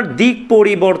 আলফা কণার দিক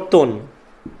পরিবর্তন,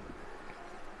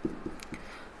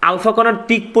 আলফা কণার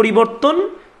দিক পরিবর্তন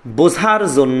বোঝার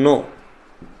জন্য,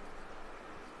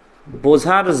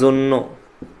 বোঝার জন্য,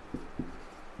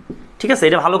 ঠিক আছে।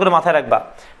 এটা ভালো করে মাথায় রাখবা,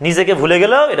 নিজেকে ভুলে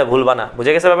গেলেও এটা ভুলবা না।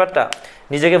 বুঝে গেছে ব্যাপারটা?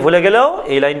 নিজেকে ভুলে গেলেও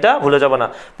এই লাইনটা ভুলে যাবে না।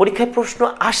 পরীক্ষায় প্রশ্ন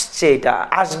আসছে, এটা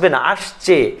আসবে না,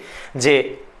 আসছে যে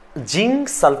জিঙ্ক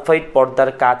সালফাইড পর্দার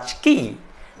কাজ কি?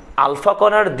 আলফা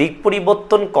কণার দিক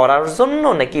পরিবর্তন করার জন্য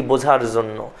নাকি বোঝার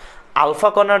জন্য? আলফা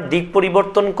কণার দিক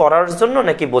পরিবর্তন করার জন্য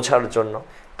নাকি বোঝার জন্য?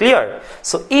 ক্লিয়ার?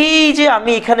 সো এই যে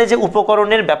আমি এখানে যে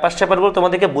উপকরণের ব্যাপার স্যাপারগুলো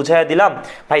তোমাদেরকে বুঝাইয়া দিলাম,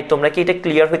 ভাই তোমরা কি এটা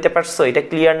ক্লিয়ার হইতে পারছো? এটা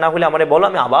ক্লিয়ার না হলে আমারে বলো,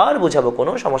 আমি আবার বুঝাবো,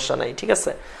 কোনো সমস্যা নাই, ঠিক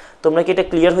আছে। তোমরা কি এটা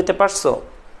ক্লিয়ার হইতে পারছো?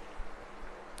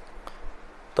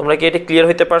 তোমরা কি এটা ক্লিয়ার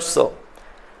হইতে পারছো?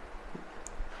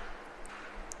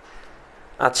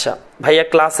 আচ্ছা ভাইয়া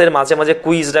ক্লাসের মাঝে মাঝে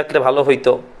কুইজ রাখলে ভালো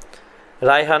হইতো।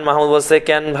 রায়হান মাহমুদ বলছে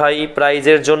ক্যান ভাই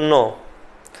প্রাইজের জন্য।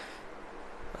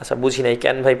 আচ্ছা বুঝি নাই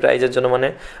ক্যান ভাই প্রাইজের জন্য মানে।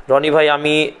 রনি ভাই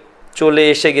আমি চলে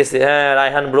এসে গেছি। হ্যাঁ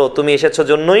রায়হান ব্রো তুমি এসেছো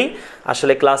জন্যই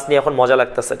আসলে ক্লাস নিয়ে এখন মজা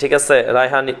লাগতেছে। ঠিক আছে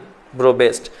রায়হান ব্রো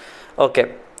বেস্ট। ওকে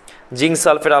জিঙ্ক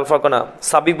সালফেট আলফা কণা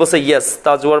সাবিক বসে ইয়েস,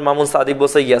 তাজওয়ার মামুন সাদিক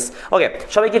বসে ইয়েস। ওকে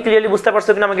সবাইকে ক্লিয়ারলি বুঝতে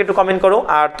পারছো কিনা আমাকে একটু কমেন্ট করো।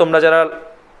 আর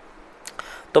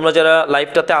তোমরা যারা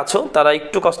লাইভটাতে আছো তারা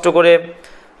একটু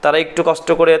কষ্ট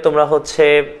করে তোমরা হচ্ছে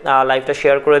লাইভটা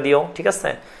শেয়ার করে দিও। ঠিক আছে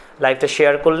লাইভটা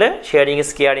শেয়ার করলে শেয়ারিং ইজ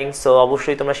কেয়ারিং, সো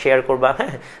অবশ্যই তোমরা শেয়ার করবা।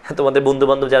 হ্যাঁ তোমাদের বন্ধু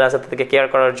বান্ধব যারা আছে তাদেরকে কেয়ার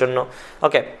করার জন্য।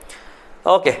 ওকে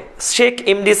ওকে শেখ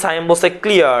এমডি সাইম বসে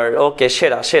ক্লিয়ার। ওকে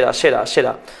সেরা সেরা সেরা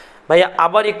সেরা ভাইয়া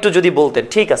আবার একটু যদি বলতেন।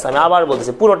 ঠিক আছে আমি আবার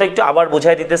বলতেছি, পুরোটা একটু আবার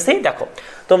বুঝাই দিতেছি। দেখো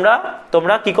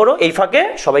তোমরা কি করো, এই ফাঁকে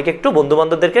সবাইকে একটু বন্ধু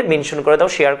বান্ধবদেরকে মেনশন করে দাও,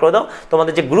 শেয়ার করে দাও।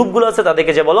 তোমাদের যে গ্রুপগুলো আছে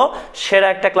তাদেরকে যে বলো সেরা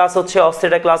একটা ক্লাস হচ্ছে, অস্থির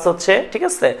একটা ক্লাস হচ্ছে। ঠিক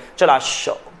আছে চলো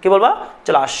আসছো, কি বলবা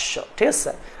চলো আসছো। ঠিক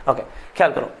আছে ওকে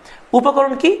খেয়াল করো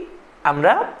উপকরণ কি,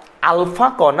 আমরা আলফা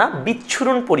কণা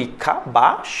বিচ্ছুরণ পরীক্ষা বা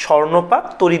স্বর্ণপাত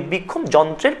তড়িৎবিক্ষণ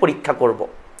যন্ত্রের পরীক্ষা করব।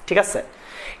 ঠিক আছে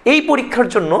এই পরীক্ষার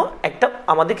জন্য একটা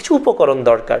আমাদের কিছু উপকরণ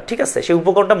দরকার। ঠিক আছে সেই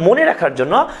উপকরণটা মনে রাখার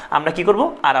জন্য আমরা কি করব,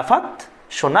 আরাফাত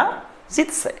সোনা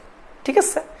জিতছে। ঠিক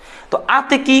আছে তো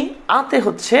আতে কি, আতে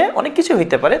হচ্ছে অনেক কিছু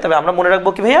হইতে পারে, তবে আমরা মনে রাখবো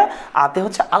কি ভাইয়া আতে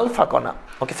হচ্ছে আলফা কণা।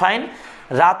 Okay fine.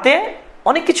 রাতে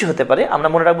অনেক কিছু হতে পারে, আমরা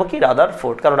মনে রাখবো কি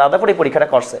রাদারফোর্ড, কারণ রাদারফোর্ড এই পরীক্ষাটা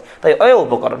করছে, তাই ওই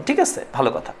উপকরণ। ঠিক আছে ভালো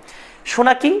কথা।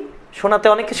 সোনা কি, সোনাতে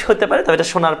অনেক কিছু হতে পারে, তবে এটা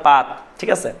সোনার পাত। ঠিক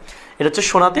আছে এটা হচ্ছে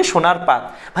সোনাতে সোনার পাত।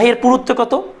 ভাই এর পুরুত্ব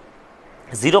কত,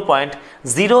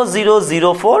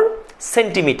 0.0004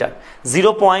 সেন্টিমিটার,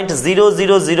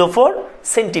 0.0004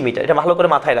 সেন্টিমিটার। এটা ভালো করে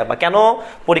মাথায় রাখবা, কেন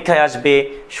পরীক্ষায় আসবে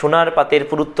সোনার পাতের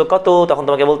পুরুত্ব কত, তখন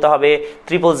তোমাকে বলতে হবে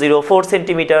 0004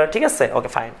 সেন্টিমিটার। ঠিক আছে ওকে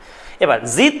ফাইন। এবার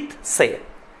জিতছে,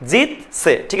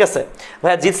 ঠিক আছে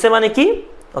ভাইয়া জিতছে মানে কি,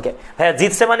 ওকে ভাইয়া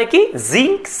জিতছে মানে কি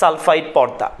জিঙ্ক সালফাইড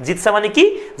পর্দা। জিতছে মানে কি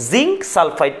জিঙ্ক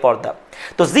সালফাইড পর্দা।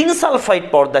 তো জিঙ্ক সালফাইড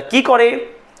পর্দা কি করে,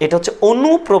 এটা হচ্ছে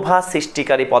অনুপ্রভা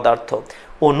সৃষ্টিকারী পদার্থ।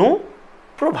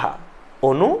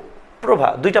 অনুপ্রভা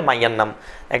দুইটা মাইয়ার নাম,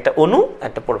 একটা অনু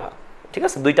একটা প্রভা। ঠিক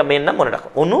আছে দুইটা মেয়ের নাম মনে রাখো,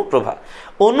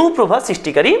 অনুপ্রভা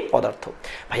সৃষ্টিকারী পদার্থ।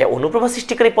 ভাইয়া অনুপ্রভা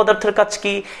সৃষ্টিকারী পদার্থের কাজ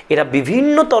কি, এরা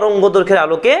বিভিন্ন তরঙ্গ দৈর্ঘ্যের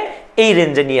আলোকে এই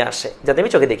রেঞ্জে নিয়ে আসে যাতে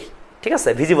আমি চোখে দেখি। ঠিক আছে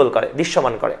ভিজিবল করে,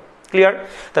 দৃশ্যমান করে। ক্লিয়ার।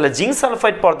 তাহলে জিঙ্ক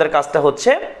সালফাইড পর্দার কাজটা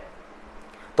হচ্ছে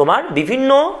তোমার বিভিন্ন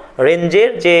রেঞ্জের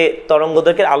যে তরঙ্গ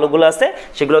দৈর্ঘ্যের আলোগুলো আছে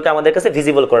সেগুলোকে আমাদের কাছে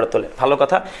ভিজিবল করে তোলে। ভালো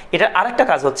কথা। এটার আরেকটা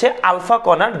কাজ হচ্ছে আলফা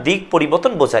কণার দিক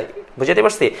পরিবর্তন বোঝায়। বুঝতে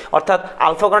পারছি, অর্থাৎ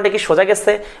আলফা কণাটা কি সোজা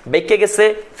গেছে, বেঁকে গেছে,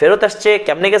 ফেরত আসছে,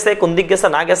 কেমনে গেছে, কোন দিক গেছে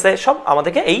না গেছে, সব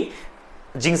আমাদেরকে এই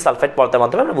জিঙ্ক সালফাইড পর্দার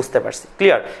মাধ্যমে আমরা বুঝতে পারছি।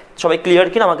 ক্লিয়ার। সবাই ক্লিয়ার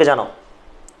কিনা আমাকে জানাও,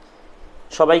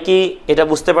 সবাই কি এটা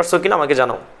বুঝতে পারছো কিনা আমাকে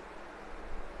জানাও।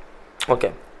 ওকে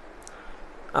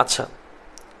আচ্ছা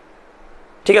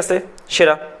ঠিক আছে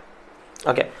সেরা।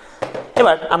 ওকে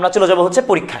এবার আমরা চলে যাব হচ্ছে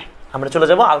পরীক্ষায়, আমরা চলে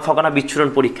যাব আলফা কণা বিচ্ছুরণ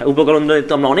পরীক্ষা। উপকরণ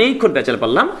তো আমরা অনেকক্ষণ প্যাচাল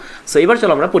পারলাম, সো এবার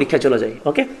চলো আমরা পরীক্ষায় চলে যাই।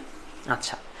 ওকে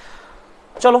আচ্ছা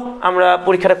চলো আমরা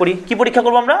পরীক্ষাটা করি। কি পরীক্ষা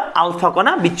করবো আমরা, আলফা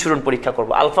কণা বিচ্ছুরণ পরীক্ষা করব,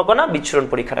 আলফা কণা বিচ্ছুরণ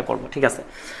পরীক্ষাটা করব। ঠিক আছে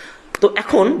তো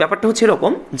এখন ব্যাপারটা হচ্ছে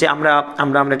এরকম যে আমরা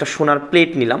একটা সোনার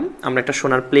প্লেট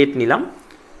নিলাম,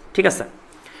 ঠিক আছে।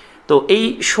 তো এই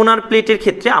সোনার প্লেটের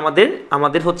ক্ষেত্রে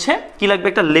আমাদের হচ্ছে কি লাগবে,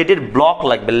 একটা লেডের ব্লক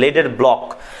লাগবে, লেডের ব্লক।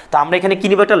 তো আমরা এখানে কি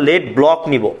নিব, একটা লেড ব্লক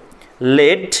নিব,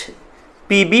 লেড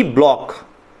পিবি ব্লক,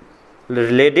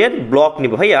 লেডের ব্লক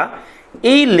নিব। ভাইয়া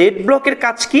এই লেড ব্লকের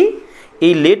কাজ কি,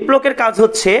 এই লেড ব্লকের কাজ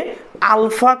হচ্ছে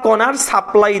আলফা কণার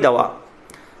সাপ্লাই দেওয়া,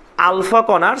 আলফা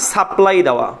কণার সাপ্লাই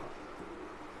দেওয়া।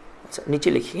 আচ্ছা নিচে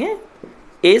লিখি, হ্যাঁ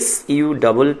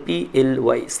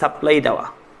SUPPLY সাপ্লাই দেওয়া।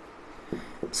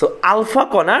 সো আলফা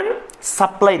কণার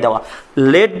সাপ্লাই দেওয়া,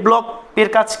 লেড ব্লকের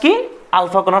কাজ কি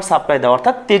আলফা কণার সাপ্লাই দেওয়া,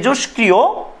 অর্থাৎ তেজস্ক্রিয়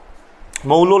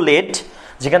মৌল লেড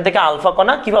যেখান থেকে আলফা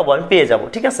কণা কি পাবো আমি পেয়ে যাব।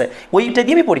 ঠিক আছে ওইটা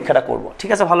দিয়ে আমি পরীক্ষাটা করব। ঠিক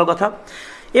আছে ভালো কথা।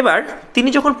 এবার তিনি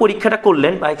যখন পরীক্ষাটা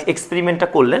করলেন বা এক্সপেরিমেন্টটা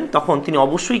করলেন তখন তিনি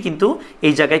অবশ্যই কিন্তু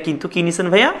এই জায়গায় কিন্তু কি নিছেন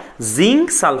ভাইয়া, জিঙ্ক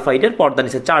সালফাইডের পর্দা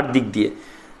নিছেন চারদিক দিয়ে।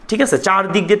 ঠিক আছে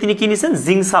চারদিক দিয়ে তিনি কি নিছেন,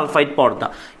 জিঙ্ক সালফাইড পর্দা।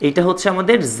 এইটা হচ্ছে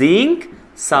আমাদের জিঙ্ক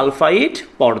সালফাইড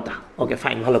পর্দা। ওকে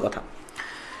ফাইন ভালো কথা।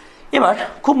 এবার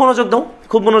খুব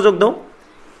মনোযোগ দাও।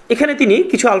 এখানে তিনি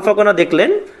কিছু আলফা কণা দেখলেন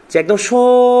যে একদম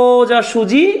সোজা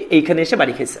সুজি এইখানে এসে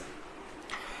বাড়ি খেয়েছে।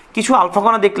 কিছু আলফা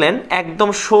কণা দেখলেন একদম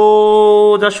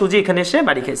সোজা সুজি এখানে এসে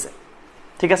বাড়ি খেয়েছে।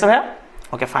 ঠিক আছে ভাইয়া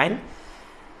ওকে ফাইন।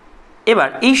 এবার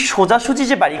এই সোজা সুজি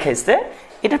যে বাড়ি খাইছে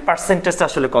এটার পার্সেন্টেজটা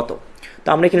আসলে কত, তো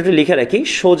আমরা এখানে একটু লিখে রাখি,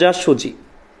 সোজা সুজি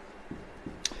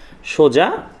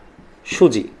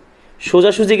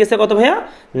সোজাসুজি গেছে কত ভাইয়া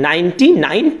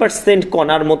 99%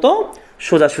 কণার মতো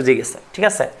সোজাসুজি গেছে, ঠিক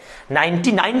আছে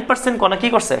 99% কণা কি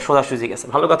করছে সোজাসুজি গেছে,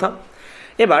 ভালো কথা।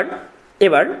 এবার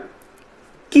এবার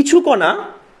কিছু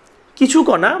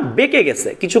কণা বেঁকে গেছে,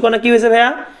 কিছু কণা কি হয়েছে ভাইয়া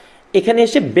এখানে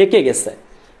এসে বেঁকে গেছে,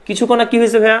 কিছু কণা কি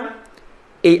হয়েছে ভাইয়া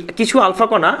এই কিছু আলফা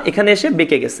কণা এখানে এসে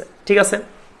বেঁকে গেছে, ঠিক আছে।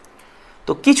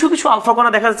 তো কিছু আলফা কণা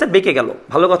দেখা যাচ্ছে বেঁকে গেল,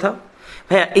 ভালো কথা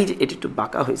ভাইয়া। এই যে এটা একটু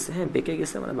বাঁকা হয়েছে, হ্যাঁ বেঁকে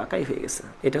গেছে মানে বাঁকাই হয়ে গেছে,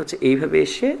 এটা হচ্ছে এইভাবে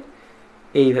এসে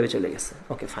এইভাবে চলে গেছে,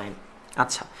 ওকে ফাইন।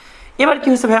 আচ্ছা এবার কি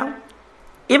হয়েছে ভাইয়া,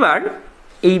 এবার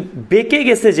এই বেঁকে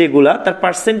গেছে যেগুলা তার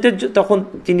পার্সেন্টেজ তখন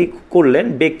তিনি করলেন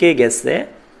বেঁকে গেছে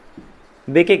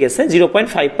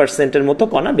 0.5%-এর মতো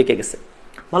কণা বেঁকে গেছে,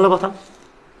 ভালো কথা।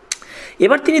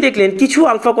 এবার তিনি দেখলেন কিছু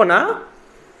আলফা কণা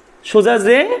সোজা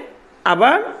যে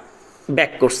আবার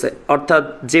ব্যাক করছে, অর্থাৎ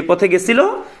যে পথে গেছিল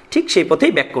ঠিক সেই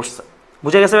পথেই ব্যাক করছে,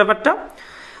 বুঝা গেছে ব্যাপারটা।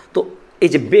 তো এই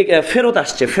যে ফেরত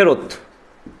আসছে,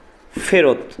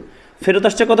 ফেরত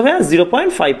আসছে কত ভাইয়া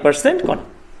 0.5% কণা,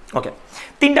 ওকে।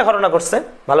 তিনটা ঘটনা ঘটছে,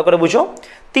 ভালো করে বুঝো,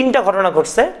 তিনটা ঘটনা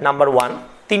ঘটছে। নাম্বার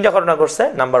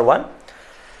ওয়ান,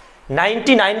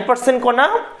 99% কণা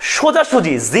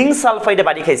সোজাসুজি জিঙ্ক সালফাইডে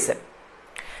বাড়ি খাইছে,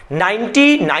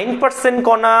 99%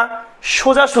 কণা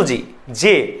সোজাসুজি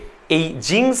যে এই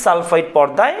জিঙ্ক সালফাইড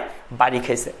পর্দায় বাড়ি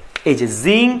খাইছে, এই যে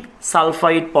জিঙ্ক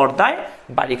সালফাইড পর্দায়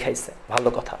বাড়ি খাইছে, ভালো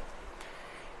কথা।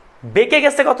 বেঁকে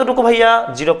গেছে কতটুকু ভাইয়া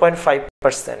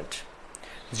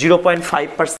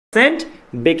 0.5%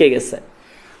 বেঁকে গেছে,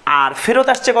 আর ফেরত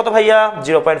আসছে কত ভাইয়া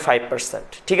 0.5%,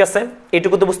 ঠিক আছে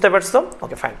এইটুকু তো বুঝতে পারছো,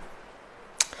 ওকে ফাইন।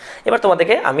 এবার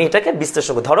তোমাদেরকে আমি এটাকে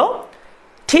বিশ্লেষণ করব। ধরো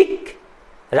ঠিক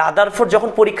রাদারফোর্ড যখন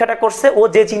পরীক্ষাটা করছে ও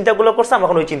যে চিন্তাগুলো করছে আমরা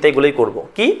এখন ওই চিন্তাগুলোই করব।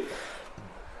 কি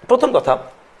প্রথম কথা,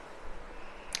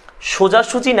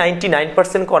 সোজাসুজি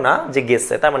 99% কণা যে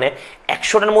গেছে, তার মানে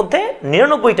 100টার মধ্যে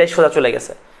 99টাই সোজা চলে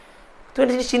গেছে। তুমি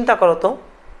একটা জিনিস চিন্তা করো তো,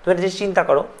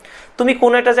 তুমি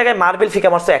কোনো একটা জায়গায় মার্বেল ফিকা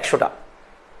মারছো 100টা,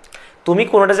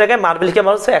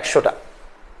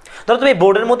 ধরো তুমি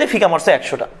বোর্ডের মধ্যে ফিকা মারছো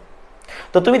 100টা,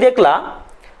 তো তুমি দেখলা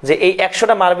যে এই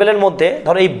 100টা মার্বেলের মধ্যে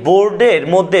ধরো এই বোর্ডের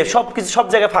মধ্যে সব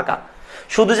জায়গায় ফাঁকা,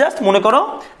 শুধু জাস্ট মনে করো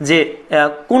যে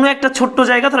কোনো একটা ছোট্ট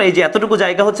জায়গা, ধরো এই যে এতটুকু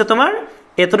জায়গা হচ্ছে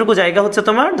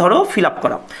তোমার ধরো ফিল আপ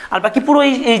করা, আর বাকি পুরো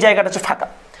এই জায়গাটা হচ্ছে ফাঁকা।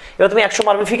 এবার তুমি 100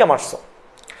 মার্বেল ফিকা মারছো,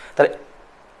 তাহলে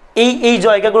এই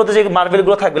জায়গাগুলোতে যে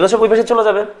মার্বেলগুলো থাকবে সব ওই পাশে চলে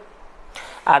যাবে,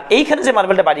 আর এইখানে যে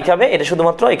মার্বেলটা বাড়ি খাবে এটা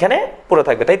শুধুমাত্র এখানে পড়ে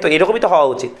থাকবে, তাই তো? এরকমই তো হওয়া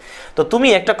উচিত। তো তুমি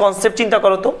একটা কনসেপ্ট চিন্তা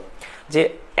করো তো, যে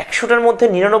 100টার মধ্যে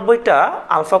 99টা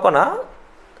আলফা কণা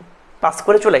পাস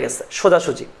করে চলে গেছে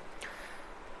সোজাসুজি,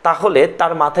 তাহলে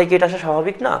তার মাথায় কি এটা আসা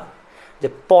স্বাভাবিক না যে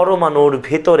পরমাণুর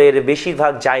ভেতরের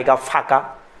বেশিরভাগ জায়গা ফাঁকা?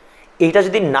 এইটা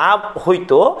যদি না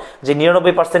হইতো যে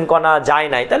 99% কণা যায়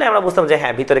নাই, তাহলে আমরা বুঝতাম যে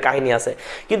হ্যাঁ ভিতরে কাহিনী আছে।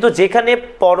 কিন্তু যেখানে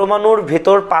পরমাণুর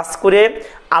ভেতর পাস করে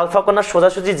আলফা কণা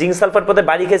সোজাসুজি জিঙ্ক সালফাইড পথে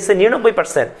বাড়ি খেয়েছে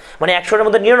 99%, মানে 100টার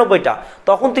মধ্যে 99টা,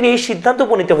 তখন তিনি এই সিদ্ধান্ত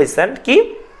উপনীত হয়েছেন কি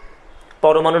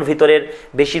পরমাণুর ভিতরের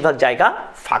বেশিরভাগ জায়গা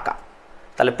ফাঁকা।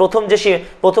 তাহলে প্রথম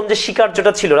যে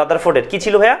স্বীকার্যটা ছিল রাদারফোর্ডের কি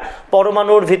ছিল ভাইয়া?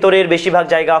 পরমাণুর ভিতরের বেশিরভাগ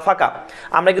জায়গা ফাঁকা।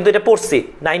 আমরা কিন্তু এটা পড়ছি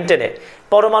 9-10-এ,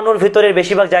 পরমাণুর ভিতরের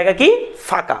বেশিরভাগ জায়গা কি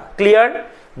ফাঁকা। ক্লিয়ার?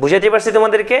 বুঝাতে পারছি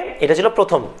তোমাদেরকে? এটা ছিল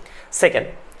প্রথম। সেকেন্ড,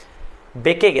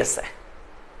 বেঁকে গেছে।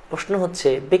 প্রশ্ন হচ্ছে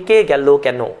বেঁকে গেল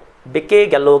কেন?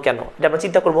 এটা আমরা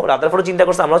চিন্তা করবো, রাদারফোর্ড চিন্তা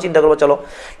করছে, আমরাও চিন্তা করবো। চলো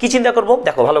কি চিন্তা করবো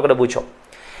দেখো, ভালো করে বুঝো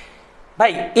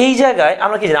ভাই। এই জায়গায়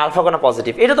আমরা কি জানি আলফা কণা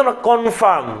পজিটিভ, এটা তো আমরা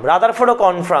কনফার্ম, রাদারফোর্ডও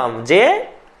কনফার্ম যে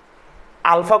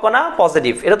আলফা কণা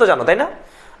পজিটিভ, এটা তো জানো তাই না?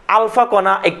 আলফা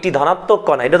কণা একটি ধনাত্মক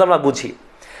কণা, এটা তো আমরা বুঝি।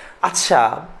 আচ্ছা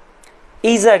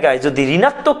এই জায়গায় যদি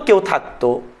ঋণাত্মক কেউ থাকতো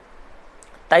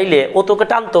তাইলে ও তোকে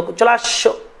টানতো, চলে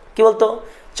আসছো, কি বলতো,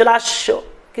 চলে আসছো,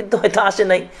 কিন্তু হয়তো আসে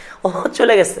নাই, ও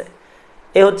চলে গেছে।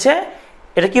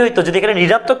 এটা কি হইতো যদি এখানে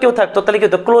ঋণাত্মক কেউ থাকতো, তাহলে কি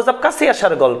হতো? ক্লোজ আপ কাছে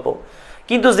আসার গল্প।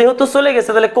 কিন্তু যেহেতু চলে গেছে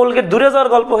তাহলে কোলগেট দূরে যাওয়ার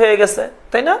গল্প হয়ে গেছে,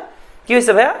 তাই না? কি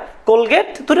হয়েছে ভাইয়া?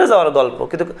 কোলগেট দূরে যাওয়ার গল্প,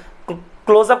 কিন্তু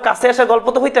ক্লোজ আপ কাছে আসার গল্প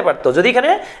তো হইতে পারতো যদি এখানে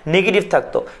নেগেটিভ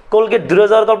থাকতো। কোলগেট দূরে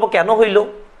যাওয়ার গল্প কেন হইল?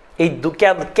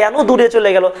 কেন দূরে চলে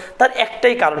গেল? তার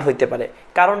একটাই কারণ হইতে পারে।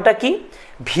 কারণটা কি?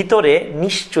 ভিতরে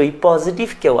নিশ্চয়ই পজিটিভ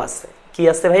কেউ আছে। কি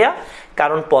আছে ভাইয়া?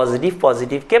 কারণ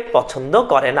পজিটিভকে পছন্দ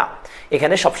করে না।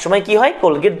 এখানে সবসময় কি হয়?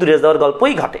 কোলগেট দূরে যাওয়ার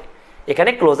গল্পই ঘটে, এখানে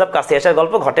ক্লোজ আপ কাছে আসার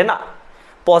গল্প ঘটে না।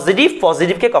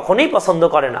 পজিটিভকে কখনোই পছন্দ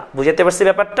করে না। বুঝতে পারছি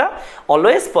ব্যাপারটা?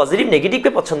 অলওয়েজ পজিটিভ নেগেটিভকে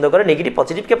পছন্দ করে, নেগেটিভ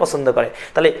পজিটিভকে পছন্দ করে।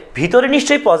 তাহলে ভিতরে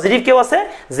নিশ্চয়ই পজিটিভ কেউ আছে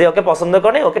যে ওকে পছন্দ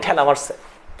করে, ওকে ঠেলা মারছে,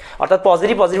 অর্থাৎ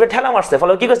পজিটিভে ঠেলা মারছে,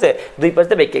 ফলে কি করছে? দুই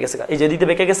পাশে বেঁকে গেছে, এই যে দিতে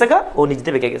বেঁকে গেছে ও নিজেতে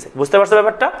বেঁকে গেছে। বুঝতে পারছো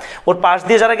ব্যাপারটা? ওর পাশ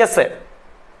দিয়ে যারা গেছে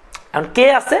এখন কে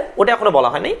আছে ওটা এখনো বলা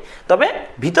হয়নি, তবে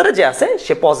ভিতরে যে আছে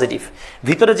সে পজিটিভ,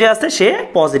 ভিতরে যে আছে সে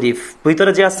পজিটিভ,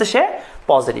 ভিতরে যে আছে সে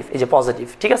পজিটিভ, এই যে পজিটিভ,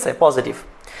 ঠিক আছে, পজিটিভ,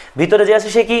 ভিতরে যে আছে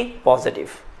সে কি পজিটিভ।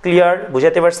 ক্লিয়ার,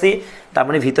 বুঝাতে পারছি? তার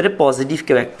মানে ভিতরে পজিটিভ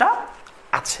কেউ একটা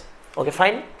আছে। Okay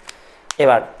fine.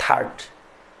 এবার থার্ড,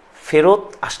 ফেরত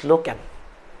আসলো কেন?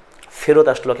 ফেরত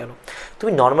আসলো কেন?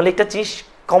 তুমি নর্মালি একটা জিনিস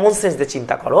কমন সেন্স দিয়ে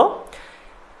চিন্তা করো,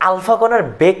 আলফা কণার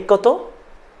বেগ কত?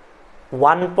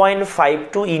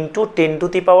 1.52 ইন্টু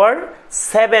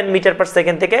 10⁻7 মিটার পার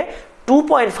সেকেন্ড থেকে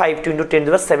 2.52 ইন্টু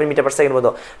 10⁻7 মিটার পার সেকেন্ড মতো,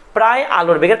 প্রায়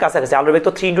আলোর বেগের কাছাকাছি। আলোর বেগ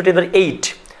তো 3 ইন্টু 10⁸,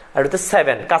 আর ওটা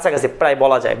 7, কাছাকাছি প্রায়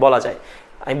বলা যায়।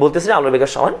 আমি বলতেছি না আলোর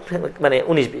বেগের সমান, মানে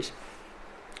 19-20।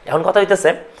 এখন কথা হইতেছে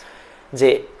যে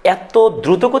এত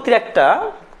দ্রুতগতির একটা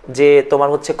যে তোমার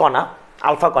হচ্ছে কণা,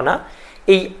 আলফা কণা,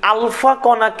 এই আলফা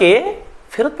কণাকে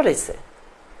ফেরত পাঠাইছে।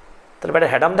 তাহলে একটা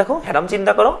হ্যাডাম দেখো, হ্যাডাম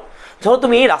চিন্তা করো, ধরো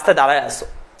তুমি রাস্তায় দাঁড়ায় আসো,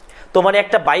 তোমার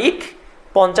একটা বাইক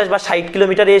 50 বা 60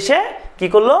 কিলোমিটারে এসে কি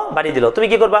করলো? বাড়ি দিল। তুমি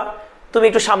কি করবা? তুমি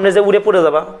একটু সামনে যে উড়ে পড়ে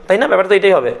যাবা, তাই না? ব্যাপারটা তো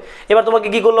এটাই হবে। এবার তোমাকে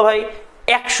কি করলো ভাই?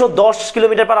 110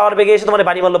 কিলোমিটার পার আওয়ার বেগে এসে তোমার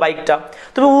বাড়ি মারলো বাইকটা,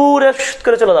 তুমি উড়ে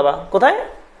করে চলে যাবা কোথায়?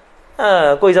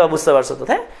 কই যাবা বুঝতে পারছো তো,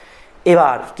 তাই?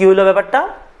 এবার কি হইলো ব্যাপারটা?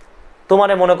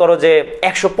 তোমারে মনে করো যে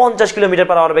 150 কিলোমিটার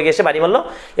পার আওয়ার বেগে এসে বাড়ি মারলো,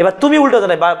 এবার তুমি উল্টো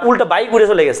জানাই উল্টা বাইক উড়ে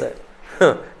চলে গেছে।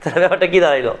 তাহলে ব্যাপারটা কি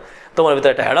দাঁড়াইলো? তোমার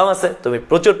ভিতরে একটা হ্যাডাম আছে, তুমি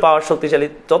প্রচুর পাওয়ার শক্তিশালী,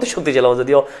 যত শক্তিশালী হও,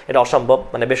 যদিও এটা অসম্ভব,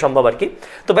 মানে বেসম্ভব আর কি।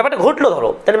 তো ব্যাপারটা ঘটলো ধরো,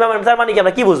 তাহলে তার মানে কি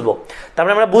আমরা কি বুঝবো? তার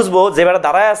মানে আমরা বুঝবো যে বেটা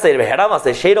দাঁড়ায় আছে, হ্যাডাম আছে,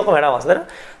 সেই রকম হ্যাডাম আছে, তাই না?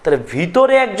 তাহলে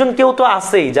ভিতরে একজন কেউ তো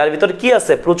আছেই, যার ভিতরে কি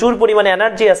আছে? প্রচুর পরিমাণে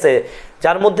এনার্জি আছে,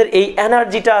 যার মধ্যে এই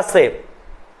এনার্জিটা আছে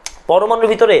পরমাণুর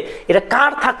ভিতরে। এটা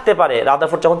কার থাকতে পারে?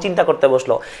 রাদারফোর্ড যখন চিন্তা করতে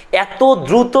বসলো, এত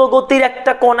দ্রুত গতির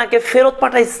একটা কণাকে ফেরত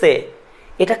পাঠাইছে,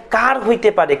 এটা কার হইতে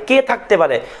পারে? কে থাকতে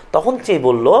পারে? তখন সে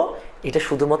বলল এটা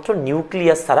শুধুমাত্র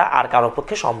নিউক্লিয়াস ছাড়া আর কারোর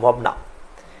পক্ষে সম্ভব না।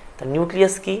 তা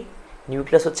নিউক্লিয়াস কি?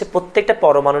 নিউক্লিয়াস হচ্ছে প্রত্যেকটা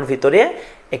পরমাণুর ভিতরে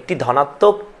একটি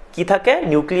ধনাত্মক কি থাকে?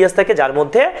 নিউক্লিয়াস থাকে, যার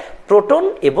মধ্যে প্রোটন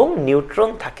এবং নিউট্রন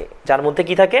থাকে। যার মধ্যে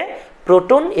কি থাকে?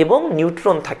 প্রোটন এবং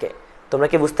নিউট্রন থাকে। তোমরা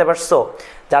কি বুঝতে পারছো?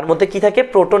 যার মধ্যে কি থাকে?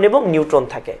 প্রোটন এবং নিউট্রন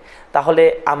থাকে। তাহলে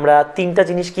আমরা তিনটা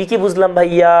জিনিস কি কি বুঝলাম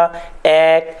ভাইয়া?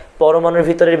 1, পরমাণুর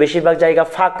ভিতরের বেশিরভাগ জায়গা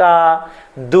ফাঁকা।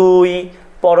 2,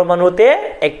 পরমাণুতে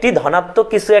একটি ধনাত্মক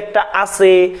কিছু একটা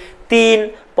আছে। 3,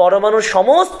 পরমাণুর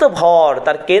সমস্ত ভর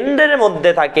তার কেন্দ্রের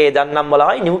মধ্যে থাকে, যার নাম বলা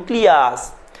হয় নিউক্লিয়াস।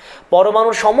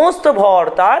 পরমাণুর সমস্ত ভর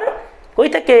তার কই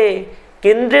থাকে?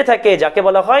 কেন্দ্রে থাকে, যাকে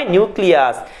বলা হয়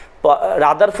নিউক্লিয়াস।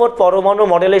 রাদারফোর্ড পরমাণু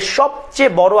মডেলের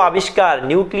সবচেয়ে বড় আবিষ্কার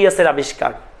নিউক্লিয়াসের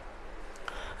আবিষ্কার।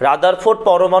 রাদারফোর্ড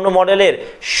পরমাণু মডেলের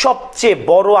সবচেয়ে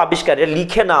বড় আবিষ্কার, এটা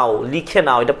লিখে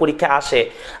নাও, এটা পরীক্ষায় আসে।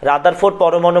 রাদারফোর্ড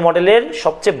পরমাণু মডেলের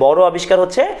সবচেয়ে বড় আবিষ্কার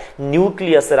হচ্ছে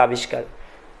নিউক্লিয়াসের আবিষ্কার।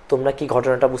 তোমরা কি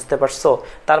ঘটনাটা বুঝতে পারছো?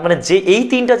 তার মানে যে এই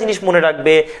তিনটা জিনিস মনে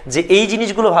রাখবে, যে এই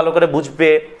জিনিসগুলো ভালো করে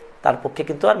বুঝবে, তার পক্ষে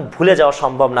কিন্তু আর ভুলে যাওয়া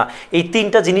সম্ভব না। এই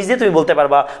তিনটা জিনিস দিয়ে তুমি বলতে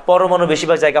পারবা পরমাণু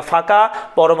বেশিরভাগ জায়গা ফাঁকা,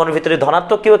 পরমাণুর ভিতরে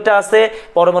ধনাত্মক কেউ একটা আছে,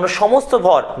 পরমাণুর সমস্ত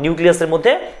ভর নিউক্লিয়াসের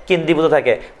মধ্যে কেন্দ্রীভূত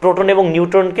থাকে। প্রোটন এবং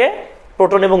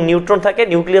নিউট্রন থাকে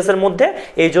নিউক্লিয়াসের মধ্যে,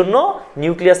 এই জন্য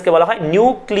নিউক্লিয়াসকে বলা হয়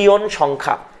নিউক্লিয়ন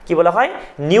সংখ্যা। কি বলা হয়?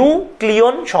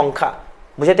 নিউক্লিয়ন সংখ্যা।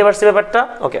 বুঝাতে পারছি ব্যাপারটা?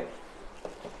 ওকে,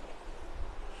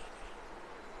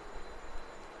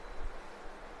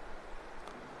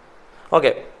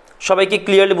 ওকে, সবাই কি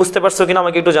ক্লিয়ারলি বুঝতে পারছো কিনা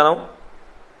আমাকে একটু জানাও।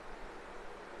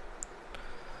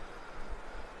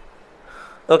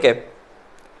 ওকে,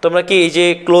 তোমরা কি এই যে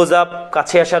ক্লোজ আপ,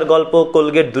 কাছে আসার গল্প,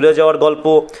 কোলগেট দূরে যাওয়ার গল্প,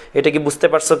 এটা কি বুঝতে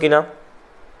পারছো কিনা?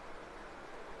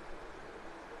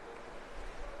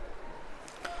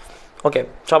 ওকে,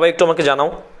 সবাই একটু আমাকে জানাও।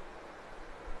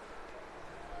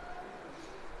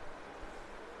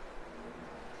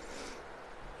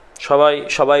 সবাই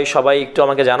সবাই সবাই একটু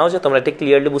আমাকে জানাও যে তোমরা এটা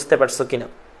ক্লিয়ারলি বুঝতে পারছো কিনা।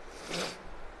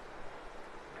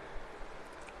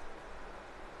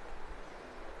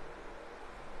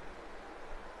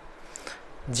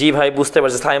 জি ভাই বুঝতে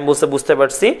পারছি, সাইম বলছে বুঝতে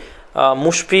পারছি,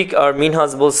 মুশফিক আর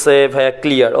মিনহাজ বলছে ভাইয়া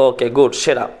ক্লিয়ার। ওকে গুড,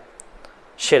 সেরা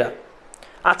সেরা।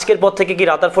 আজকের পর থেকে কি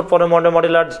রাদারফোর্ড পরমাণু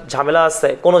মডেল আর ঝামেলা আছে?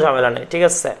 কোনো ঝামেলা নেই, ঠিক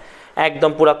আছে,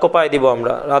 একদম পুরা কোপায় দিব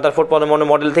আমরা। রাদারফোর্ড পরমাণু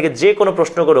মডেল থেকে যে কোনো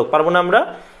প্রশ্ন করুক, পারবো না আমরা?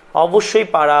 অবশ্যই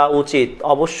পারা উচিত,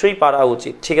 অবশ্যই পারা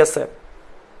উচিত, ঠিক আছে।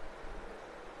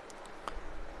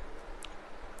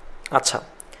 আচ্ছা,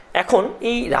 এখন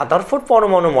এই রাদারফোর্ড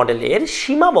পরমাণু মডেলের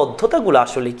সীমাবদ্ধতাগুলো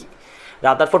আসলে কি?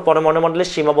 রাদারফোর্ড পরমাণু মডেলের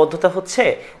সীমাবদ্ধতা হচ্ছে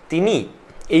তিনি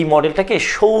এই মডেলটাকে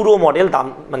সৌর মডেল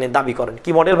দাবি করেন।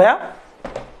 কি মডেল ভাইয়া?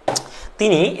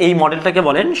 তিনি এই মডেলটাকে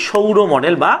বলেন সৌর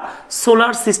মডেল বা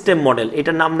সোলার সিস্টেম মডেল।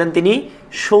 এটার নাম দেন তিনি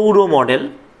সৌর মডেল,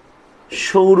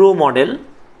 সৌর মডেল,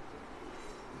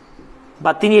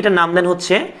 বা তিনি এটার নাম দেন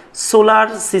হচ্ছে solar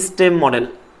system model,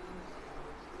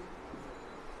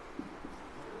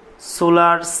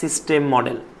 solar system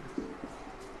model.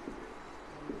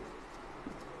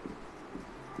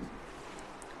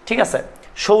 ঠিক আছে,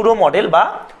 সৌর মডেল বা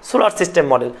সোলার সিস্টেম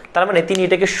মডেল, তার মানে তিনি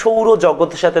এটাকে সৌর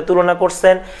জগতের সাথে তুলনা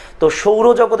করছেন। তো সৌর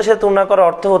জগতের সাথে তুলনা করার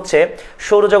অর্থ হচ্ছে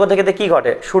সৌর জগতের ক্ষেত্রে কি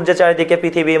ঘটে, সূর্যের চারিদিকে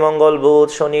পৃথিবী, মঙ্গল, বুধ,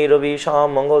 শনি, রবি, সোম,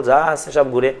 মঙ্গল যা আছে সব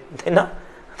ঘুরে, তাই না?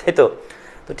 তাই তো।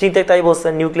 তো ঠিক তাই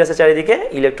বলছেন, নিউক্লিয়াসের চারিদিকে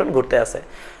ইলেকট্রন ঘুরতে আছে।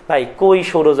 ভাই কই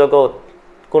সৌরজগৎ,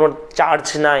 কোনো চার্জ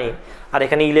নাই, আর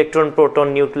এখানে ইলেকট্রন, প্রোটন,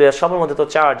 নিউক্লিয়াস সবার মধ্যে তো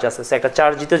চার্জ আছে। একটা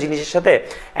চার্জিত জিনিসের সাথে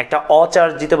একটা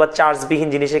অচার্জিত বা চার্জবিহীন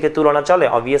জিনিসের তুলনা চলে?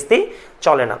 অবভিয়াসলি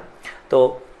চলে না। তো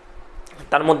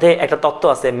তার মধ্যে একটা তত্ত্ব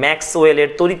আছে ম্যাক্সওয়েলের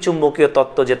তড়িৎচুম্বকীয়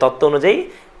তত্ত্ব, যে তত্ত্ব অনুযায়ী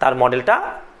তার মডেলটা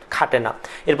খাটে না।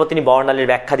 এরপর তিনি বর্ণালীর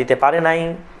ব্যাখ্যা দিতে পারে নাই,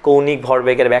 কৌণিক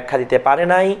ভরবেগের ব্যাখ্যা দিতে পারে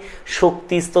নাই,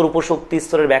 শক্তি স্তর উপশক্তি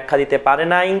স্তরের ব্যাখ্যা দিতে পারে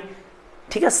নাই।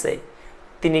 ঠিক আছে,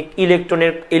 তিনি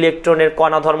ইলেকট্রনের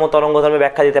কণা ধর্ম, তরঙ্গ ধর্মের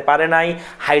ব্যাখ্যা দিতে পারে নাই,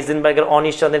 হাইজেনবার্গের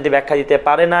অনিশ্চয়তার ব্যাখ্যা দিতে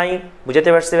পারে নাই। বুঝতে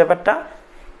পারছি ব্যাপারটা?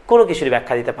 কোনো কিছুরই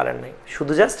ব্যাখ্যা দিতে পারেন নাই,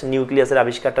 শুধু জাস্ট নিউক্লিয়াসের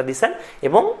আবিষ্কারটা দিচ্ছেন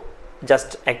এবং জাস্ট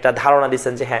একটা ধারণা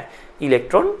দিচ্ছেন যে হ্যাঁ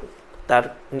ইলেকট্রন তার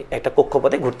একটা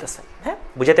কক্ষপথে ঘুরতেছে। হ্যাঁ,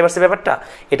 বুঝাতে পারছি ব্যাপারটা?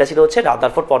 এটা ছিল হচ্ছে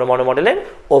রাদারফোর্ড পরমাণু মডেলের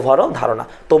ওভারঅল ধারণা।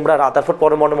 তোমরা রাদারফোর্ড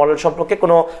পরমাণু মডেল সম্পর্কে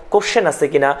কোনো কোশ্চেন আছে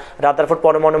কিনা, রাদারফোর্ড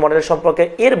পরমাণু মডেল সম্পর্কে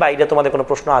এর বাইরে তোমাদের কোনো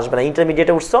প্রশ্ন আসবে না।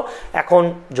 ইন্টারমিডিয়েটে উঠছো, এখন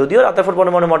যদিও রাদারফোর্ড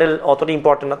পরমাণু মডেল অতটা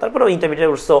ইম্পর্টেন্ট না, তারপরেও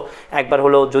ইন্টারমিডিয়েটে উঠছো একবার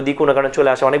হলো, যদি কোনো কারণে চলে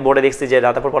আসে, অনেক বোর্ডে দেখছি যে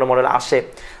রাদারফোর্ড পরমাণু মডেল আসে।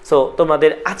 সো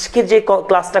তোমাদের আজকে যে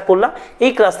ক্লাসটা করলাম,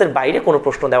 এই ক্লাসের বাইরে কোনো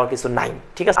প্রশ্ন দেওয়ার কিছু নাই।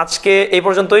 ঠিক আছে, আজকে এই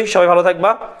পর্যন্তই, সবাই ভালো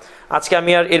থাকবা। আজকে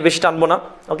আমি আর এর বেশি টানবো না।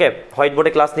 ওকে, হোয়াইট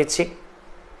বোর্ডে ক্লাস নিচ্ছি,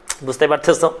 বুঝতে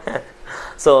পারতেছো? হ্যাঁ,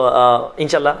 সো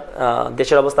ইনশাল্লাহ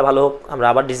দেশের অবস্থা ভালো হোক, আমরা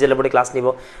আবার ডিজিটাল বোর্ডে ক্লাস নিব।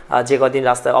 যে কদিন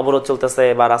রাস্তায় অবরোধ চলতেছে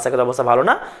বা রাস্তাঘাটের অবস্থা ভালো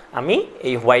না, আমি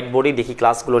এই হোয়াইট বোর্ডেই দেখি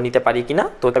ক্লাসগুলো নিতে পারি কিনা।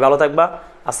 তো ভালো থাকবা,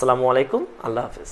 আসসালামু আলাইকুম, আল্লাহ হাফিজ।